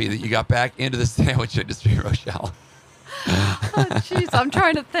happy that you got back into the sandwich industry, Rochelle. Oh, jeez, I'm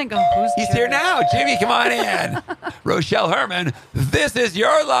trying to think of who's He's here now. Jimmy, come on in. Rochelle Herman, this is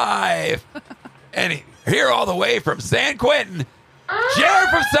your life. And here all the way from San Quentin, Jared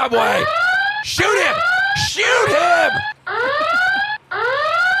from Subway. Shoot him! Shoot him!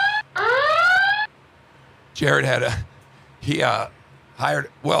 Jared hired,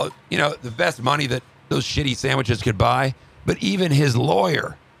 the best money that those shitty sandwiches could buy. But even his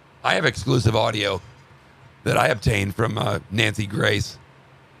lawyer, I have exclusive audio that I obtained from Nancy Grace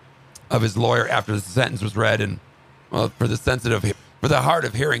of his lawyer after the sentence was read. And for the hard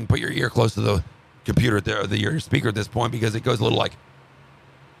of hearing, put your ear close to the computer your speaker at this point, because it goes a little like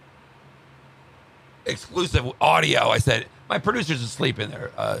exclusive audio. I said, my producer's asleep in there.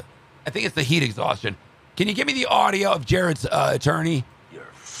 I think it's the heat exhaustion. Can you give me the audio of Jared's attorney? You're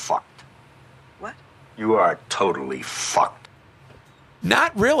fucked. What? You are totally fucked.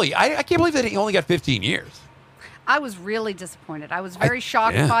 Not really. I can't believe that he only got 15 years. I was really disappointed. I was very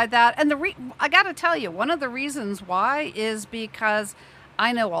shocked by that. And I got to tell you, one of the reasons why is because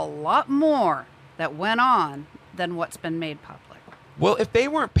I know a lot more that went on than what's been made public. Well, if they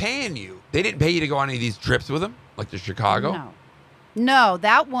weren't paying you, they didn't pay you to go on any of these trips with them, like to Chicago? No,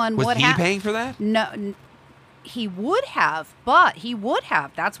 that one was he paying for that? No, he would have,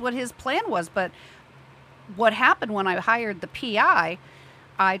 That's what his plan was. But what happened when I hired the PI,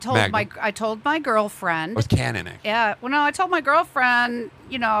 I told my girlfriend. It was Cannon, actually. Yeah. Well, no, I told my girlfriend,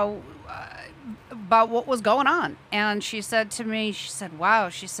 about what was going on. And she said to me,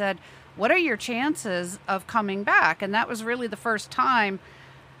 wow, what are your chances of coming back? And that was really the first time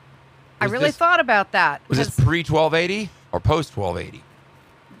I really thought about that. Was this pre-1280 or post-1280?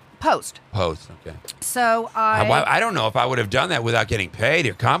 Post, okay. So I don't know if I would have done that without getting paid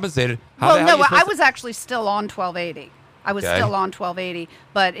or compensated. I was actually still on 1280. I was still on 1280,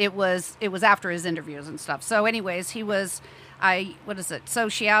 but it was after his interviews and stuff. So anyways, so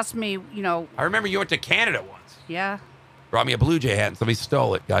she asked me, I remember you went to Canada once. Yeah. Brought me a Blue Jay hat and somebody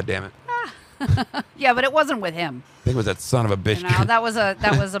stole it. God damn it. Yeah, but it wasn't with him. I think it was that son of a bitch. That was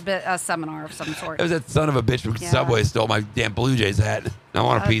a seminar of some sort. It was that son of a bitch from Subway stole my damn Blue Jays hat. I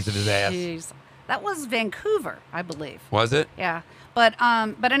want a piece of his ass. That was Vancouver, I believe. Was it? Yeah. But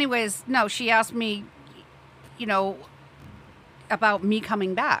anyways, no, she asked me, about me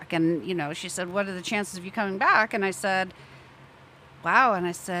coming back. And, she said, what are the chances of you coming back? And I said, wow. And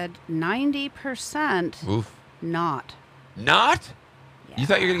I said, 90%. Oof. Not? Yeah. You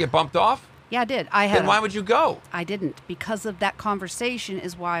thought you were going to get bumped off? Yeah, I did. Then why would you go? I didn't. Because of that conversation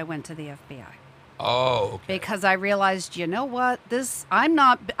is why I went to the FBI. Oh, okay. Because I realized, you know what?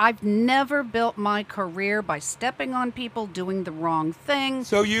 I've never built my career by stepping on people, doing the wrong thing.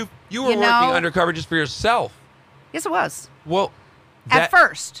 So you were working undercover just for yourself? Yes, it was. Well, at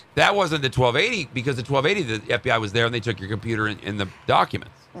first. That wasn't the 1280, because the 1280, the FBI was there and they took your computer in the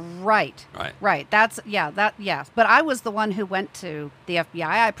documents. Right. Yes. But I was the one who went to the FBI.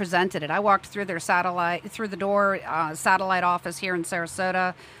 I presented it. I walked through their satellite office here in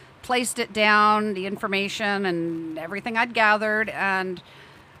Sarasota, placed it down, the information and everything I'd gathered, and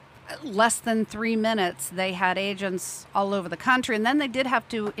less than 3 minutes, they had agents all over the country. And then they did have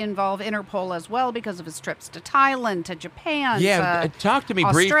to involve Interpol as well because of his trips to Thailand, to Japan, talk to me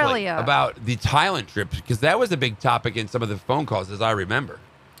Australia. Briefly about the Thailand trip, because that was a big topic in some of the phone calls, as I remember.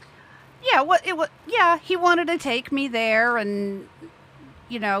 Yeah, he wanted to take me there, and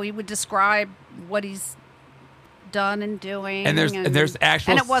he would describe what he's done and doing. And there's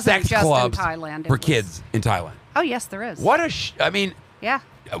actual and it wasn't sex just clubs in Thailand. for kids in Thailand. Oh yes, there is. Yeah.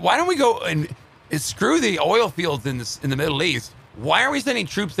 Why don't we go and screw the oil fields in the Middle East? Why are we sending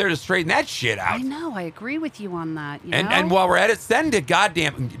troops there to straighten that shit out? I know. I agree with you on that. And while we're at it, send the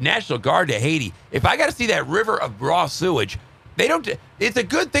goddamn National Guard to Haiti. If I got to see that river of raw sewage They don't. It's a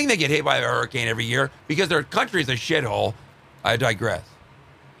good thing they get hit by a hurricane every year because their country's a shithole. I digress.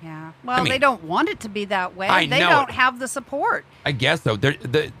 Yeah. Well, they don't want it to be that way. I They know don't it. have the support. I guess so.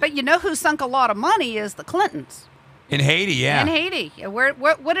 But you know who sunk a lot of money is the Clintons. In Haiti, yeah. In Haiti.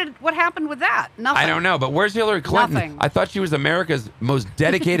 What happened with that? Nothing. I don't know, but where's Hillary Clinton? Nothing. I thought she was America's most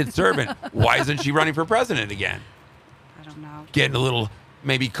dedicated servant. Why isn't she running for president again? I don't know. Getting a little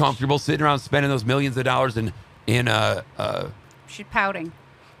maybe comfortable, sitting around spending those millions of dollars in She's pouting.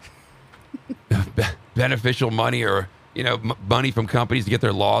 beneficial money or money from companies to get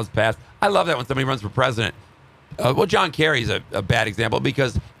their laws passed. I love that when somebody runs for president. Well, John Kerry's a bad example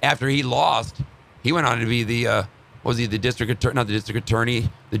because after he lost, he went on to be the district attorney, not the district attorney,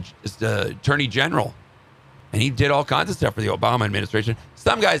 the attorney general, and he did all kinds of stuff for the Obama administration.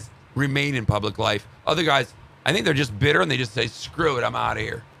 Some guys remain in public life. Other guys, I think they're just bitter and they just say, "Screw it, I'm out of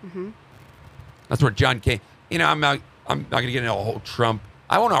here." Mm-hmm. That's where John Kerry. I'm not going to get into a whole Trump.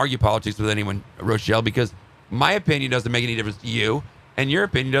 I won't argue politics with anyone, Rochelle, because my opinion doesn't make any difference to you, and your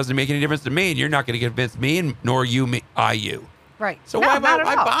opinion doesn't make any difference to me, and you're not going to convince me, and nor you me. You. Right. So no, why not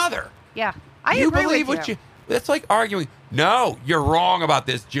at all. bother? Yeah, I you agree believe with what you. That's like arguing. No, you're wrong about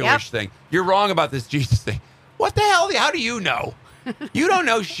this Jewish thing. You're wrong about this Jesus thing. What the hell? How do you know? You don't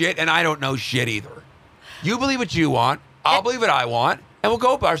know shit, and I don't know shit either. You believe what you want. I'll believe what I want, and we'll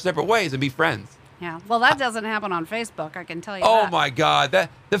go our separate ways and be friends. Yeah. Well, that doesn't happen on Facebook. I can tell you. Oh that. my God! The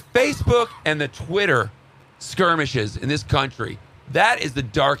Facebook and the Twitter skirmishes in this country. That is the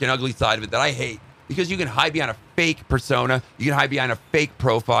dark and ugly side of it that I hate because you can hide behind a fake persona, you can hide behind a fake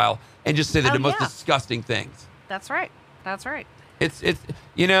profile, and just say the most disgusting things. That's right. That's right. It's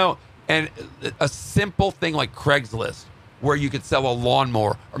and a simple thing like Craigslist where you could sell a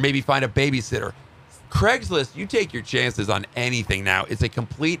lawnmower or maybe find a babysitter. Craigslist, you take your chances on anything now. It's a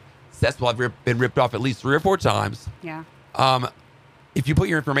complete cesspool. I've been ripped off at least 3 or 4 times. Yeah. If you put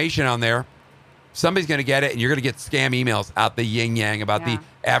your information on there, somebody's going to get it, and you're going to get scam emails out the yin yang about the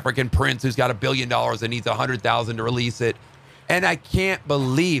African prince who's got $1 billion and needs $100,000 to release it. And I can't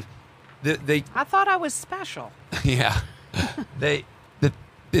believe they. I thought I was special. Yeah,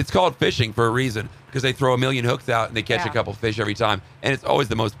 it's called phishing for a reason because they throw 1 million hooks out and they catch a couple fish every time, and it's always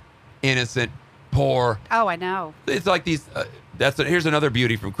the most innocent, poor. Oh, I know. It's like these. Here's another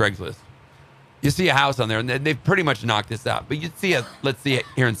beauty from Craigslist. You see a house on there, and they've pretty much knocked this out. But you'd see let's see it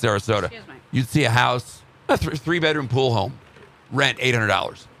here in Sarasota. Excuse me. You'd see a house, a 3-bedroom pool home, rent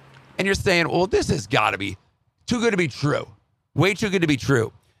 $800. And you're saying, well, this has got to be too good to be true. Way too good to be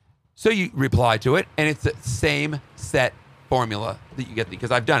true. So you reply to it, and it's the same set formula that you get because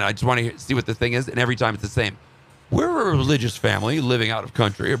I've done it. I just want to see what the thing is, and every time it's the same. We're a religious family living out of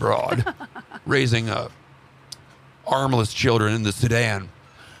country abroad, raising armless children in the Sudan.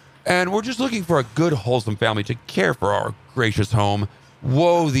 And we're just looking for a good, wholesome family to care for our gracious home.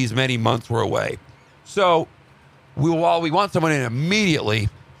 Whoa, these many months were away. So while we want someone in immediately,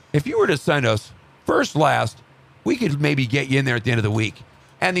 if you were to send us first, last, we could maybe get you in there at the end of the week.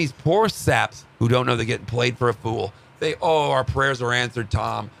 And these poor saps who don't know they're getting played for a fool, our prayers are answered,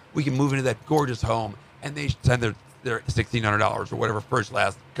 Tom. We can move into that gorgeous home. And they send their $1,600 or whatever first,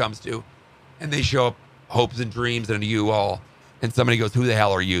 last comes to. And they show up hopes and dreams and a U-Haul. And somebody goes, who the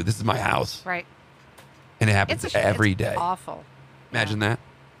hell are you? This is my house. Right. And it happens every day. Awful. Imagine that.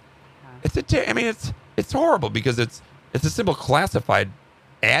 It's horrible because it's a simple classified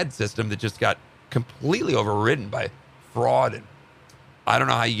ad system that just got completely overridden by fraud. And I don't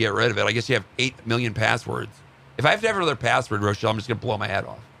know how you get rid of it. I guess you have 8 million passwords. If I have to have another password, Rochelle, I'm just going to blow my head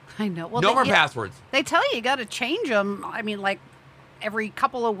off. I know. Well, no more passwords. They tell you got to change them. I mean, like every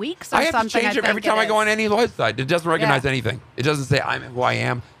couple of weeks or I have something. to change them every time I go on any website. It doesn't recognize anything. It doesn't say I'm who I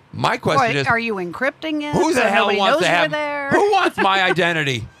am. My question is, are you encrypting it? Who the hell wants to have? There? Who wants my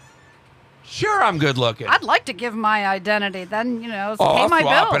identity? Sure, I'm good looking. I'd like to give my identity. Then pay my I'll bills.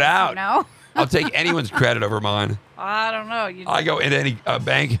 swap it out. You know? I'll take anyone's credit over mine. I don't know. I go into any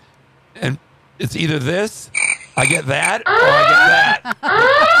bank, and it's either this, I get that, or I get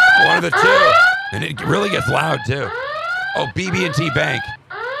that. One of the two, and it really gets loud too. Oh, BB&T Bank,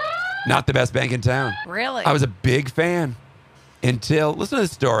 not the best bank in town. Really? I was a big fan until listen to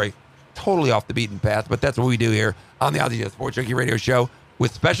this story. Totally off the beaten path, but that's what we do here on the Ozzy Sports Junkie Radio Show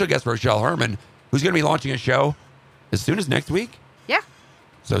with special guest Rochelle Herman, who's going to be launching a show as soon as next week. Yeah.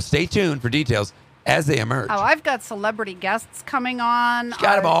 So stay tuned for details as they emerge. Oh, I've got celebrity guests coming on.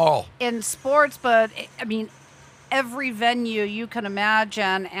 Got them all. In sports, but I mean, every venue you can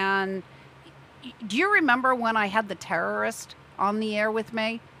imagine. And do you remember when I had the terrorist on the air with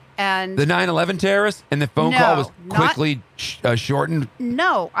me? And the 9/11 terrorist, and the phone call was quickly shortened?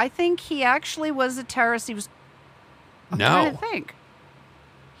 No, I think he actually was a terrorist. He was I'm No. trying to think.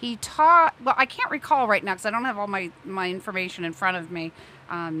 He taught. Well, I can't recall right now because I don't have all my information in front of me.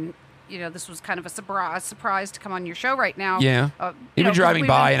 This was kind of a surprise to come on your show right now. Yeah. You've been driving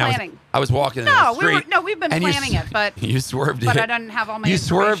by, and I was walking down the street. We've been planning it, but you swerved. But I didn't have all my You information.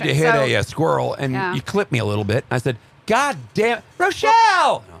 swerved to hit a squirrel, and you clipped me a little bit. I said, "God damn it,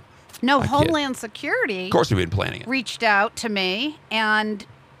 Rochelle!" No, Homeland Security. Of course, we've been planning it. Reached out to me, and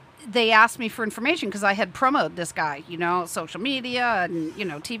they asked me for information because I had promoted this guy, social media and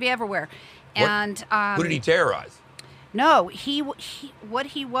TV everywhere. And who did he terrorize? No, he was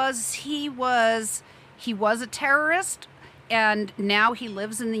a terrorist, and now he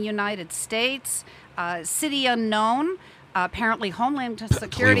lives in the United States. City unknown. Apparently, Homeland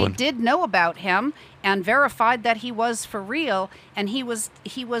Security Cleveland. did know about him and verified that he was for real. And he was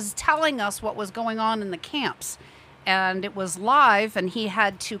telling us what was going on in the camps, and it was live. And he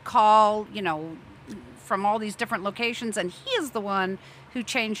had to call, from all these different locations. And he is the one who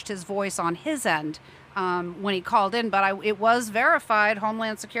changed his voice on his end when he called in. But it was verified.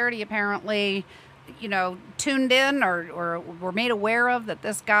 Homeland Security apparently, tuned in or were made aware of that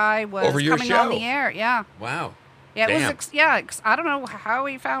this guy was Over your coming show. on the air. Yeah. Wow. Yeah, Damn. I don't know how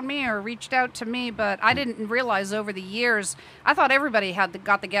he found me or reached out to me, but I didn't realize over the years. I thought everybody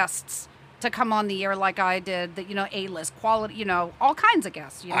got the guests to come on the air like I did. The A-list quality, all kinds of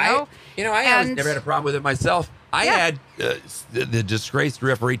guests. I always never had a problem with it myself. I had the disgraced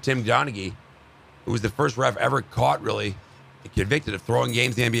referee Tim Donaghy, who was the first ref ever caught really convicted of throwing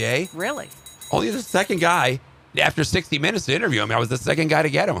games in the NBA. Really? Only the second guy after 60 minutes to interview him. I was the second guy to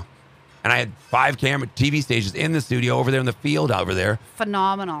get him. And I had 5 camera TV stations in the studio over there in the field over there.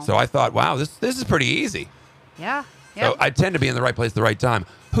 Phenomenal. So I thought, wow, this is pretty easy. Yeah. So I tend to be in the right place at the right time.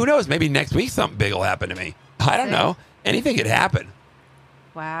 Who knows? Maybe next week something big will happen to me. I don't know. Anything could happen.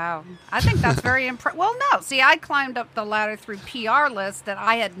 Wow. I think that's very impressive. Well, no. See, I climbed up the ladder through PR lists that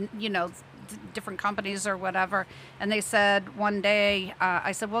I had, different companies or whatever. And they said one day,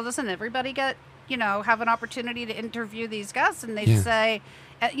 I said, well, doesn't everybody get, have an opportunity to interview these guests? And they'd say,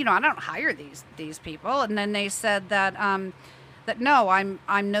 I don't hire these people. And then they said that no,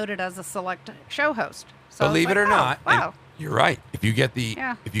 I'm noted as a select show host. So Believe it or not, wow. You're right. If you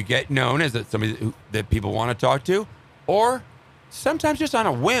get known as somebody that people want to talk to, or sometimes just on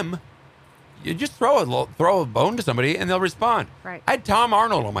a whim, you just throw a bone to somebody and they'll respond. Right. I had Tom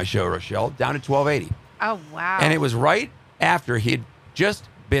Arnold on my show, Rochelle, down at 1280. Oh wow. And it was right after he had just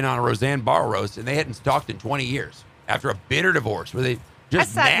been on a Roseanne Barr roast, and they hadn't talked in 20 years after a bitter divorce where they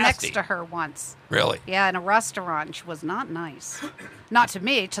just I sat nasty. next to her once. Really? Yeah, in a restaurant. She was not nice. Not to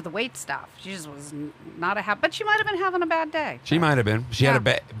me, to the wait staff. She just was not but she might have been having a bad day. She might have been. She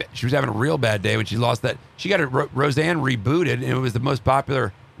had she was having a real bad day when she lost that. She got Roseanne rebooted, and it was the most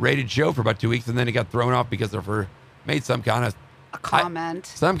popular rated show for about 2 weeks, and then it got thrown off because of her made some kind of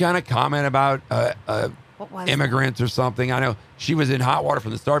comment about what was immigrants or something. I know she was in hot water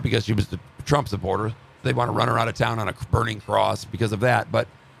from the start because she was a Trump supporter. They want to run her out of town on a burning cross because of that. But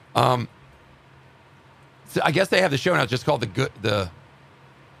so I guess they have the show now. It's just called not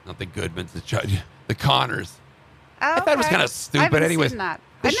the Goodmans, the Connors. Oh, I thought it was kind of stupid. Anyways,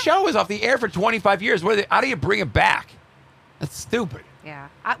 the show was off the air for 25 years. How do you bring it back? That's stupid. Yeah.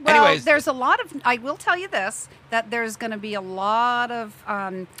 Anyways, there's a lot of. I will tell you this: that there's going to be a lot of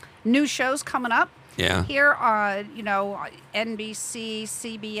new shows coming up. Yeah. Here, NBC,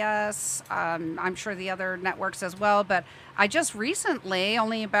 CBS, I'm sure the other networks as well. But I just recently,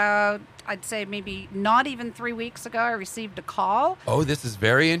 only about, I'd say maybe not even 3 weeks ago, I received a call. Oh, this is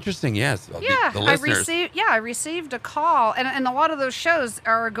very interesting. Yes. Yeah, the listeners. I received a call, and a lot of those shows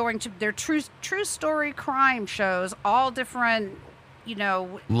are they're true story crime shows, all different.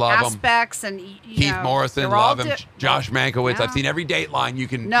 Aspects and Keith Morrison, love him. Josh Mankiewicz. Yeah. I've seen every Dateline you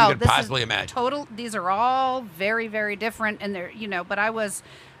can possibly imagine. These are all very, very different, and they're But I was,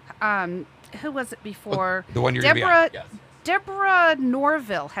 who was it before? The one you're going to be on. Yes. Deborah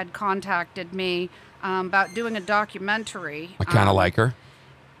Norville had contacted me about doing a documentary. I kind of like her.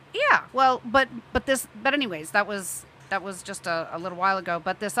 Yeah, well, but anyways, that was just a little while ago.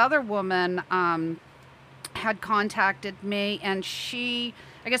 But this other woman. Had contacted me, and I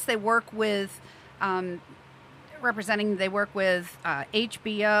guess they work with HBO,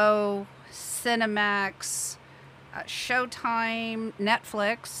 Cinemax, Showtime,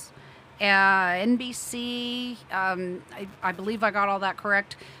 Netflix, NBC. I believe I got all that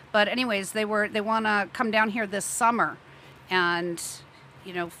correct. But anyways, they want to come down here this summer and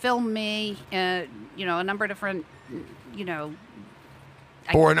film me a number of different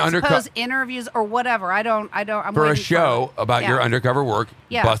for an undercover interviews or whatever. I'm for a show about your undercover work,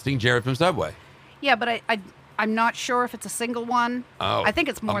 busting Jared from Subway. Yeah, but I'm not sure if it's a single one. Oh, I think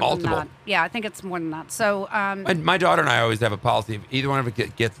it's more than that. Yeah, I think it's more than that. So, and my daughter and I always have a policy: if either one of us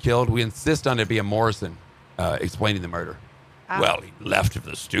gets killed, we insist on it be a Morrison explaining the murder. Well, he left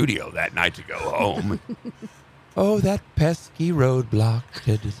the studio that night to go home. Oh, that pesky roadblock.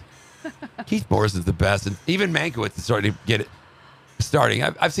 Keith Morrison's the best, and even Mankiewicz is starting to get it starting.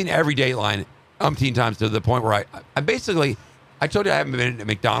 I've seen every Dateline umpteen times to the point where I basically, I told you I haven't been at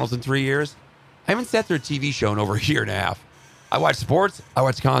McDonald's in 3 years. I haven't sat through a TV show in over a year and a half. I watch sports, I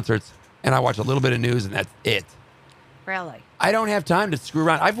watch concerts, and I watch a little bit of news, and that's it. Really? I don't have time to screw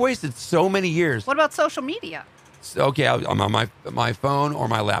around. I've wasted so many years. What about social media? Okay, I'm on my phone or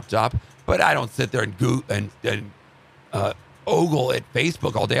my laptop, but I don't sit there and ogle at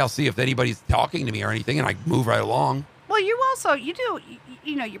Facebook all day. I'll see if anybody's talking to me or anything, and I move right along. Well,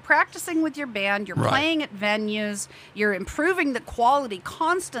 you're practicing with your band, you're playing at venues, you're improving the quality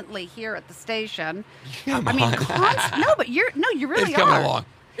constantly here at the station. Come on. You really it's coming along.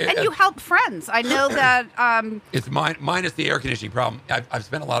 And you help friends. I know that. It's minus the air conditioning problem. I've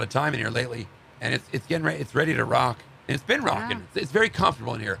spent a lot of time in here lately, and it's getting ready. It's ready to rock, and it's been rocking. Yeah. It's very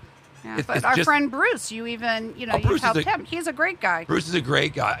comfortable in here. Yeah, but our friend Bruce, you helped him. He's a great guy. Bruce is a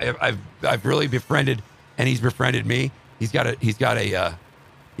great guy. I've really befriended, and he's befriended me. He's got a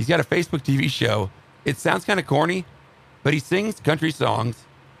Facebook TV show. It sounds kind of corny, but he sings country songs,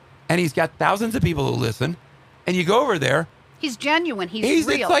 and he's got thousands of people who listen. And you go over there. He's genuine. He's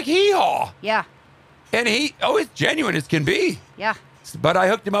real. It's like hee-haw. Yeah. And it's genuine as can be. Yeah. But I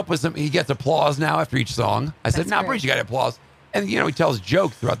hooked him up with some. He gets applause now after each song. I said, "Now, Bruce, you got applause." And he tells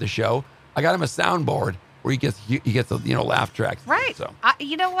jokes throughout the show. I got him a soundboard where he gets laugh tracks. Right. So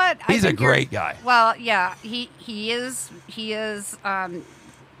you know what? He's a great guy. Well, yeah, he is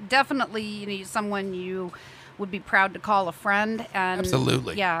definitely someone you would be proud to call a friend. And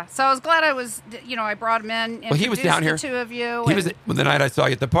absolutely. Yeah. So I was glad I brought him in. Well, he was down here. The two of you. He was the night I saw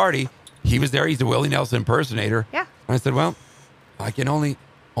you at the party. He was there. He's a Willie Nelson impersonator. Yeah. And I said, well, I can only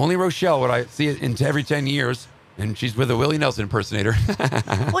Rochelle would I see it in every 10 years. And she's with a Willie Nelson impersonator.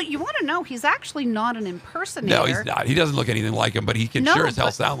 Well, you want to know, he's actually not an impersonator. No, he's not. He doesn't look anything like him, but he can sure as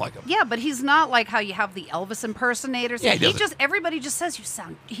hell sound like him. Yeah, but he's not like how you have the Elvis impersonators. Yeah, everybody just says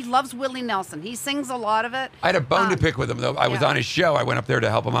he loves Willie Nelson. He sings a lot of it. I had a bone to pick with him, though. I was on his show. I went up there to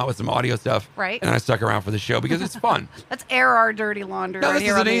help him out with some audio stuff. Right. And I stuck around for the show because it's fun. Let's air our dirty laundry no, right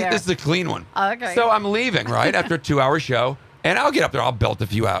here on the air. This is a clean one. Okay. So I'm leaving, right, after a 2-hour show. And I'll get up there. I'll belt a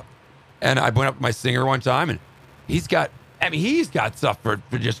few out. And I went up to my singer one time, and he's got stuff for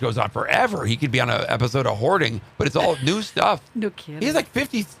just goes on forever. He could be on an episode of Hoarding, but it's all new stuff. No kidding. He has like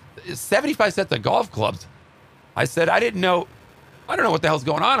 75 sets of golf clubs. I said, I don't know what the hell's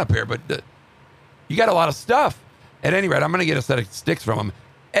going on up here, but you got a lot of stuff. At any rate, I'm going to get a set of sticks from him.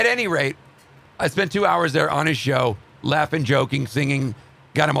 At any rate, I spent 2 hours there on his show, laughing, joking, singing,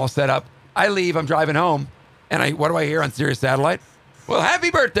 got him all set up. I leave, I'm driving home, and what do I hear on Sirius Satellite? Well,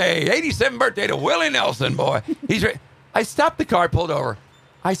 happy birthday, 87th birthday to Willie Nelson, boy. He's ready. I stopped the car, pulled over.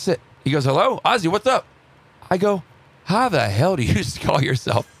 I said, he goes, hello, Ozzy, what's up? I go, how the hell do you call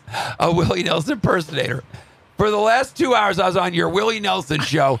yourself a Willie Nelson impersonator? For the last 2 hours, I was on your Willie Nelson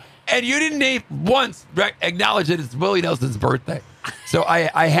show, and you didn't even once acknowledge that it's Willie Nelson's birthday. So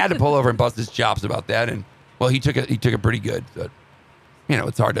I had to pull over and bust his chops about that. And, well, he took it pretty good. But,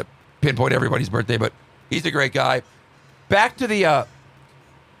 it's hard to pinpoint everybody's birthday, but he's a great guy. Back to the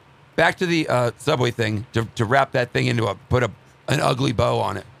subway thing to wrap that thing into put an ugly bow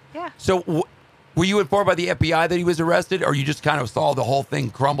on it. Yeah. So were you informed by the FBI that he was arrested, or you just kind of saw the whole thing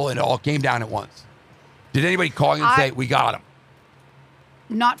crumble and it all came down at once? Did anybody call you and say, we got him?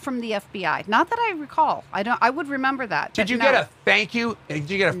 Not from the FBI. Not that I recall. I would remember that. Did you get a thank you? Did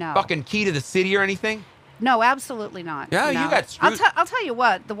you get a fucking key to the city or anything? No, absolutely not. Yeah, no. You got screwed. I'll tell you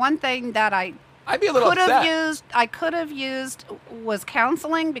what. The one thing that I'd be a little upset. I could have used was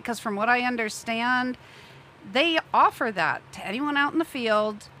counseling, because from what I understand, they offer that to anyone out in the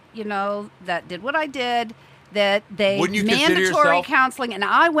field, that did what I did, that they mandatory counseling. And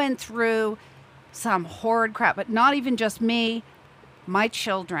I went through some horrid crap, but not even just me, my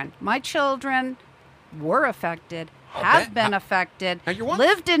children. My children were affected, have been affected,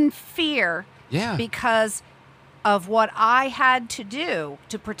 lived in fear because of what I had to do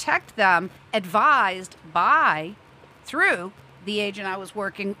to protect them, advised through the agents I was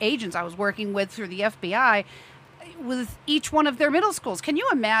working with through the FBI, with each one of their middle schools. Can you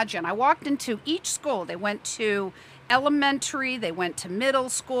imagine? I walked into each school. They went to elementary, they went to middle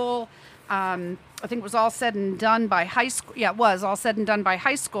school. I think it was all said and done by high school. Yeah, it was all said and done by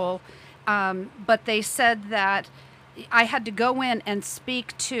high school. But they said that I had to go in and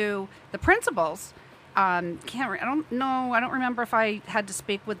speak to the principals I don't remember if I had to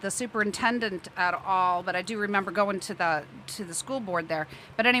speak with the superintendent at all, but I do remember going to the school board there.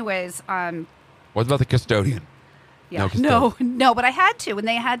 But anyways, what about the custodian? Yeah, no, but I had to, and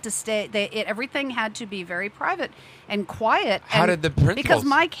they had to stay. Everything had to be very private and quiet. How did the principals? Because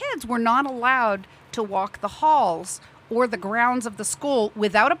my kids were not allowed to walk the halls or the grounds of the school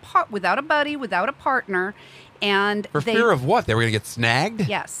without a buddy, without a partner, and for fear of what? They were going to get snagged?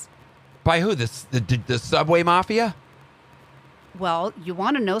 Yes. By who? The subway mafia? Well, you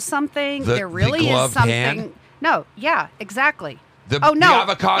want to know something? The there really is something. Hand? No, yeah, exactly. The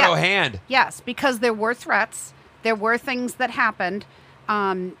avocado hand. Yes, because there were threats. There were things that happened,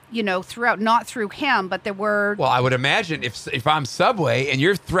 throughout, not through him, but there were. Well, I would imagine if I'm Subway and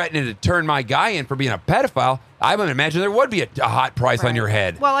you're threatening to turn my guy in for being a pedophile, I would imagine there would be a hot price on your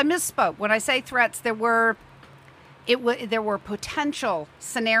head. Well, I misspoke. When I say threats, there were potential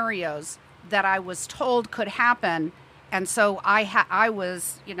scenarios that I was told could happen, and so I'm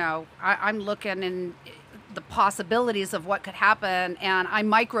looking in the possibilities of what could happen, and I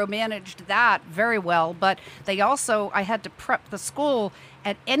micromanaged that very well. But I had to prep the school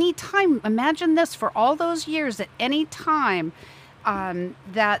at any time. Imagine this, for all those years, at any time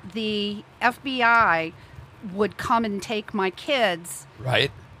that the FBI would come and take my kids,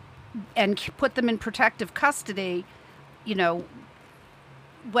 right, and put them in protective custody,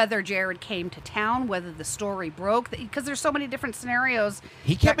 whether Jared came to town, whether the story broke, because there's so many different scenarios.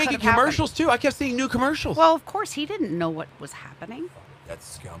 He kept making commercials too. I kept seeing new commercials. Well, of course, he didn't know what was happening.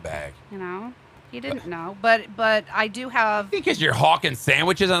 That's a scumbag. He didn't know. But I do have. Because you're hawking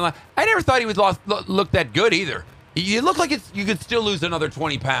sandwiches online. I never thought he looked that good either. You look like you could still lose another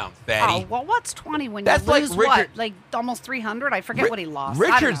 20 pounds, fatty. Oh, well, what's 20 when That's you lose like Richard, what? Like almost 300? I forget what he lost.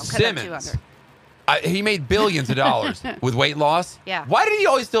 Richard Simmons. He made billions of dollars with weight loss. Yeah. Why did he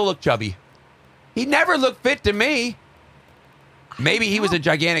always still look chubby? He never looked fit to me. Maybe he was a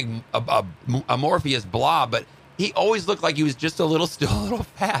gigantic amorphous blob, but he always looked like he was just still a little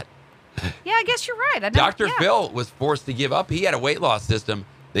fat. Yeah, I guess you're right. Dr. Phil was forced to give up. He had a weight loss system.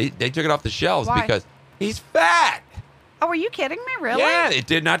 They took it off the shelves because he's fat. Oh, are you kidding me? Really? Yeah, it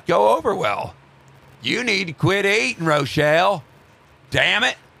did not go over well. You need to quit eating, Rochelle. Damn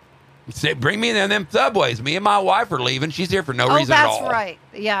it. Say, bring me in them Subways. Me and my wife are leaving. She's here for no reason at all. Oh, that's right.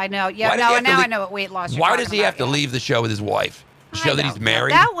 Yeah, I know. Yeah, now I know what weight loss you're Why does he have to leave the show with his wife? Show that he's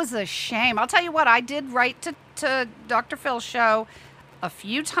married? That was a shame. I'll tell you what, I did write to Dr. Phil's show a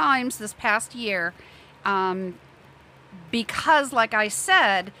few times this past year because, like I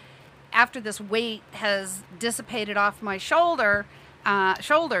said, after this weight has dissipated off my shoulders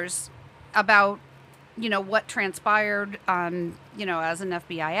about what transpired, as an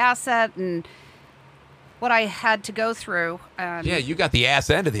FBI asset and what I had to go through. Yeah, you got the ass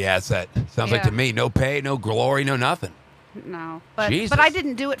end of the asset. Sounds like to me. No pay, no glory, no nothing. No, but I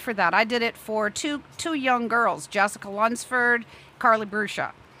didn't do it for that. I did it for two young girls, Jessica Lunsford, Carly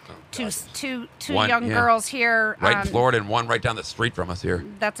Brusha. Two young girls here. Right in Florida and one right down the street from us here.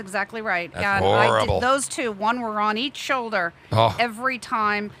 That's exactly right. That's horrible. I did those two. One were on each shoulder every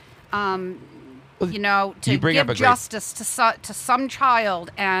time. To give justice to some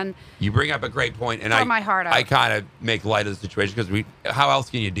child, and you bring up a great point, and my heart out. I kind of make light of the situation because how else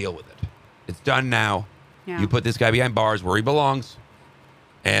can you deal with it? It's done now. Yeah. You put this guy behind bars where he belongs,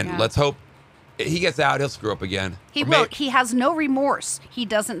 and let's hope he gets out. He'll screw up again. He will. He has no remorse. He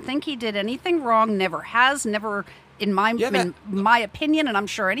doesn't think he did anything wrong. Never has. Never. In my opinion, and I'm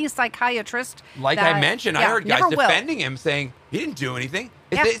sure any psychiatrist. I mentioned, I heard guys defending him, saying he didn't do anything.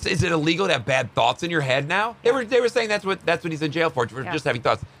 Is it illegal to have bad thoughts in your head now? They were saying that's what he's in jail for just having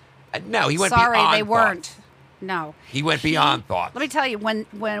thoughts. No, he went beyond. Sorry, they weren't. Thoughts. No, he went beyond thoughts. Let me tell you, when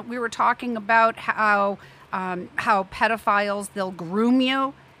we were talking about how pedophiles, they'll groom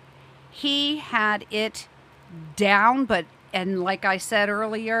you, he had it down. And like I said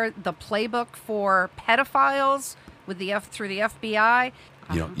earlier, the playbook for pedophiles through the FBI.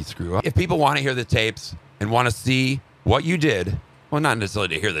 You screw up. If people want to hear the tapes and want to see what you did, well, not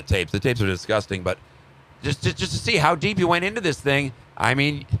necessarily to hear the tapes. The tapes are disgusting, but just to see how deep you went into this thing. I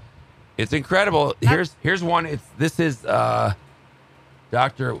mean, it's incredible. Here's one. This is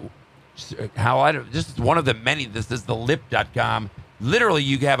Dr. Just one of the many. This is the lip.com. Literally,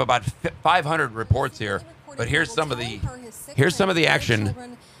 you have about 500 reports here. But here's some of the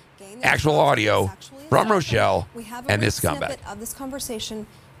actual audio from Rochelle and this scumbag. Of this conversation,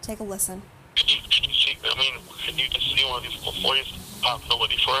 take a listen. Can you just see one of these employees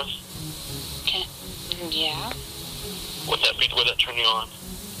possibility for us? Yeah. Would that turn you on?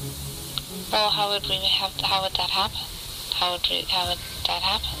 Well, how would that happen? How would that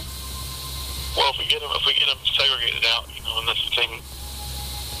happen? well, if we get them segregated out, and this thing,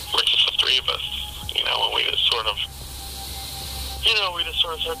 we're just the three of us, and we just sort of,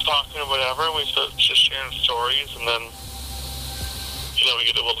 start talking or whatever, and we start just sharing stories, and then, we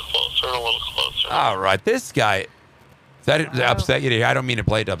get a little closer and a little closer. All right, this guy, does that upset you? I don't mean to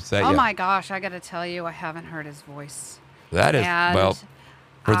play it to upset you. Oh my gosh, I got to tell you, I haven't heard his voice. That is, and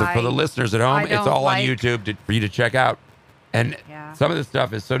for the listeners at home, it's all on YouTube for you to check out. And some of this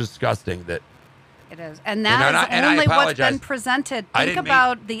stuff is so disgusting that it is. And that is only what's been presented. Think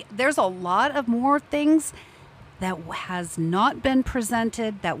about there's a lot of more things that has not been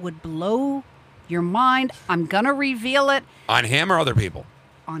presented that would blow your mind. I'm going to reveal it. On him or other people?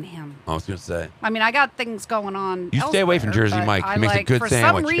 On him. I was going to say. I mean, I got things going on. You stay away from Jersey Mike. He makes a good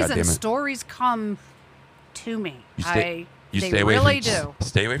sandwich. For some reason, stories come to me. They stay away do.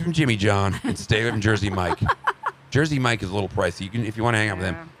 Stay away from Jimmy John and stay away from Jersey Mike. Jersey Mike is a little pricey. If you want to hang out with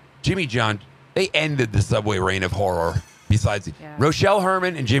him. Jimmy John, they ended the Subway reign of horror. Besides Rochelle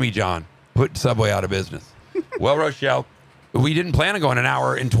Herman and Jimmy John put Subway out of business. Well, Rochelle, we didn't plan on going an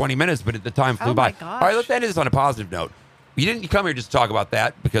hour and 20 minutes, but the time flew by. Gosh. All right, let's end this on a positive note. You didn't come here just to talk about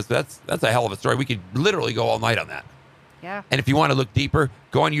that because that's a hell of a story. We could literally go all night on that. Yeah. And if you want to look deeper,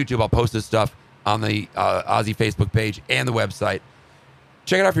 go on YouTube. I'll post this stuff on the Ozzy Facebook page and the website.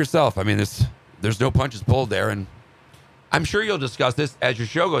 Check it out for yourself. I mean, there's no punches pulled there, and I'm sure you'll discuss this as your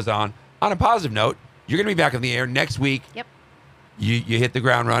show goes on. On a positive note, you're going to be back on the air next week. Yep. You hit the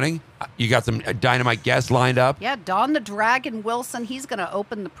ground running. You got some dynamite guests lined up. Yeah, Don the Dragon Wilson. He's going to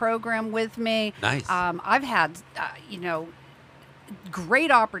open the program with me. Nice. I've had,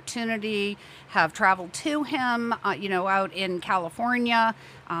 great opportunity. Have traveled to him, out in California,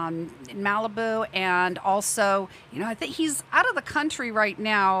 in Malibu, and also, I think he's out of the country right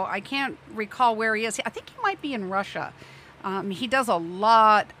now. I can't recall where he is. I think he might be in Russia. He does a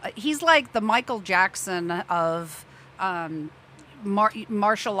lot. He's like the Michael Jackson of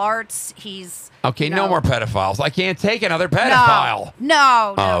martial arts. He's okay. No more pedophiles. I can't take another pedophile.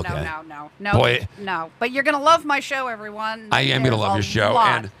 No. Boy. No. But you're gonna love my show, everyone. I am gonna love your show,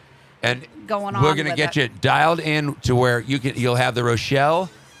 and going on. We're gonna get you dialed in to where you'll have the Rochelle.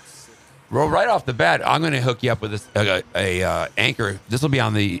 Roll right off the bat. I'm gonna hook you up with a anchor. This will be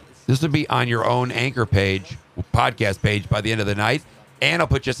on your own anchor page, podcast page by the end of the night, and I'll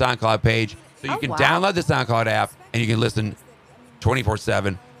put your SoundCloud page so you can download the SoundCloud app and you can listen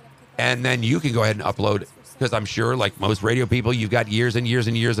 24/7, and then you can go ahead and upload, because I'm sure, like most radio people, you've got years and years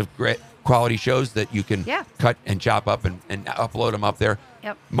and years of great quality shows that you can cut and chop up and upload them up there.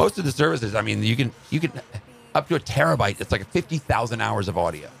 Yep. Most of the services, I mean, you can up to a terabyte. It's like 50,000 hours of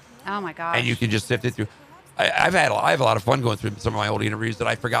audio. Oh my gosh! And you can just sift it through. I have a lot of fun going through some of my old interviews that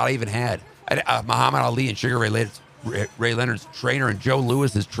I forgot I even had. Muhammad Ali and Sugar Ray Leonard's trainer and Joe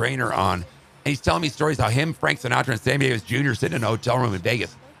Lewis's trainer on. And he's telling me stories how him, Frank Sinatra, and Sammy Davis Jr. sitting in a hotel room in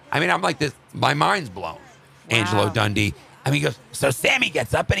Vegas. I mean, I'm like this. My mind's blown. Wow. Angelo Dundee. I mean, he goes, so Sammy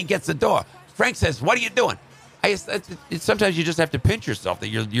gets up and he gets the door. Frank says, what are you doing? Sometimes you just have to pinch yourself that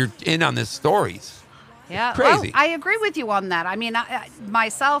you're in on these stories. Yeah. Crazy. Well, I agree with you on that. I mean,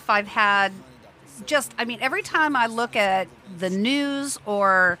 myself, I've had every time I look at the news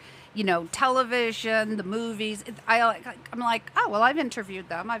or television, the movies, I'm like, oh, well, I've interviewed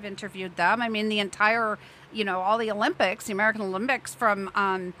them. I mean, the entire, all the Olympics, the American Olympics from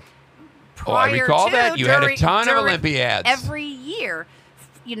prior I recall to. that. You had a ton of Olympiads. Every year,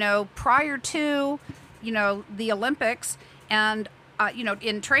 prior to, the Olympics and,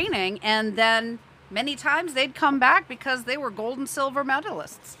 in training. And then many times they'd come back because they were gold and silver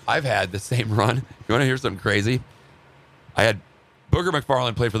medalists. I've had the same run. You want to hear something crazy? I had Booger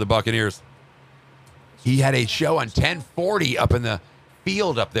McFarland played for the Buccaneers. He had a show on 1040 up in the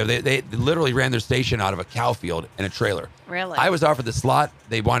field up there. They literally ran their station out of a cow field in a trailer. Really? I was offered the slot.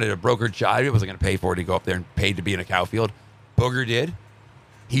 They wanted a brokered shot. I wasn't going to pay for it to go up there and pay to be in a cow field. Booger did.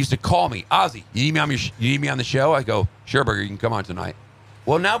 He used to call me, Ozzy, you need me on the show? I go, sure, Booger, you can come on tonight.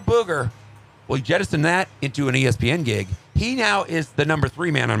 Well, now Booger, he jettisoned that into an ESPN gig. He now is the number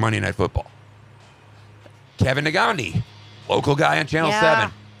 3 man on Monday Night Football. Kevin Nagandi, local guy on Channel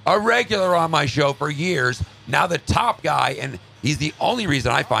 7, a regular on my show for years, now the top guy, and he's the only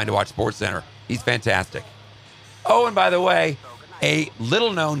reason I find to watch SportsCenter. He's fantastic. Oh, and by the way, a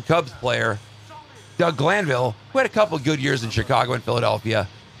little-known Cubs player, Doug Glanville, who had a couple of good years in Chicago and Philadelphia,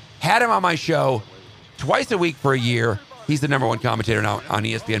 had him on my show twice a week for a year. He's the number 1 commentator now on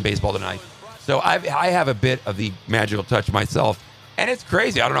ESPN Baseball Tonight. So I have a bit of the magical touch myself, and it's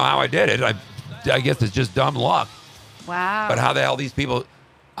crazy. I don't know how I did it. I guess it's just dumb luck. Wow. But how the hell these people...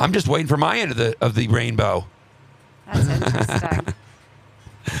 I'm just waiting for my end of the rainbow. That's interesting.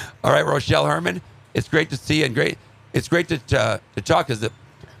 All right, Rochelle Herman, it's great to see you, and it's great to talk, because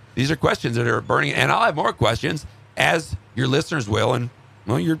these are questions that are burning, and I'll have more questions, as your listeners will, and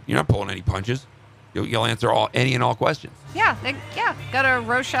well, you're not pulling any punches. You'll answer any and all questions. Yeah. Go to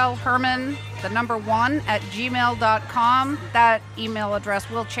Rochelle Herman, the number 1 at gmail.com. That email address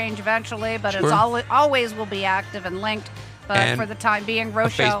will change eventually, but it's always will be active and linked. But and for the time being,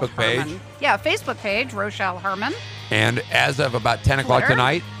 Rochelle Facebook page. Herman. Yeah, Facebook page, Rochelle Herman. And as of about 10 o'clock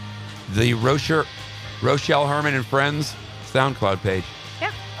tonight, the Rochelle Herman and Friends SoundCloud page.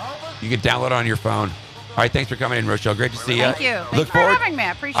 Yeah. You can download it on your phone. All right, thanks for coming in, Rochelle. Great to see you. Thank you. Thanks for having me.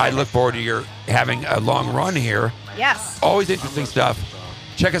 I appreciate it. I look forward to your having a long run here. Yes. Always interesting stuff.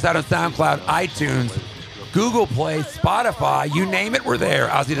 Check us out on SoundCloud, iTunes, Google Play, Spotify, you name it, we're there.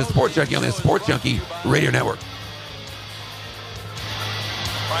 Ozzy the Sports Junkie on the Sports Junkie Radio Network.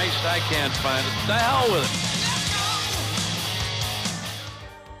 Christ, I can't find it. The hell with it.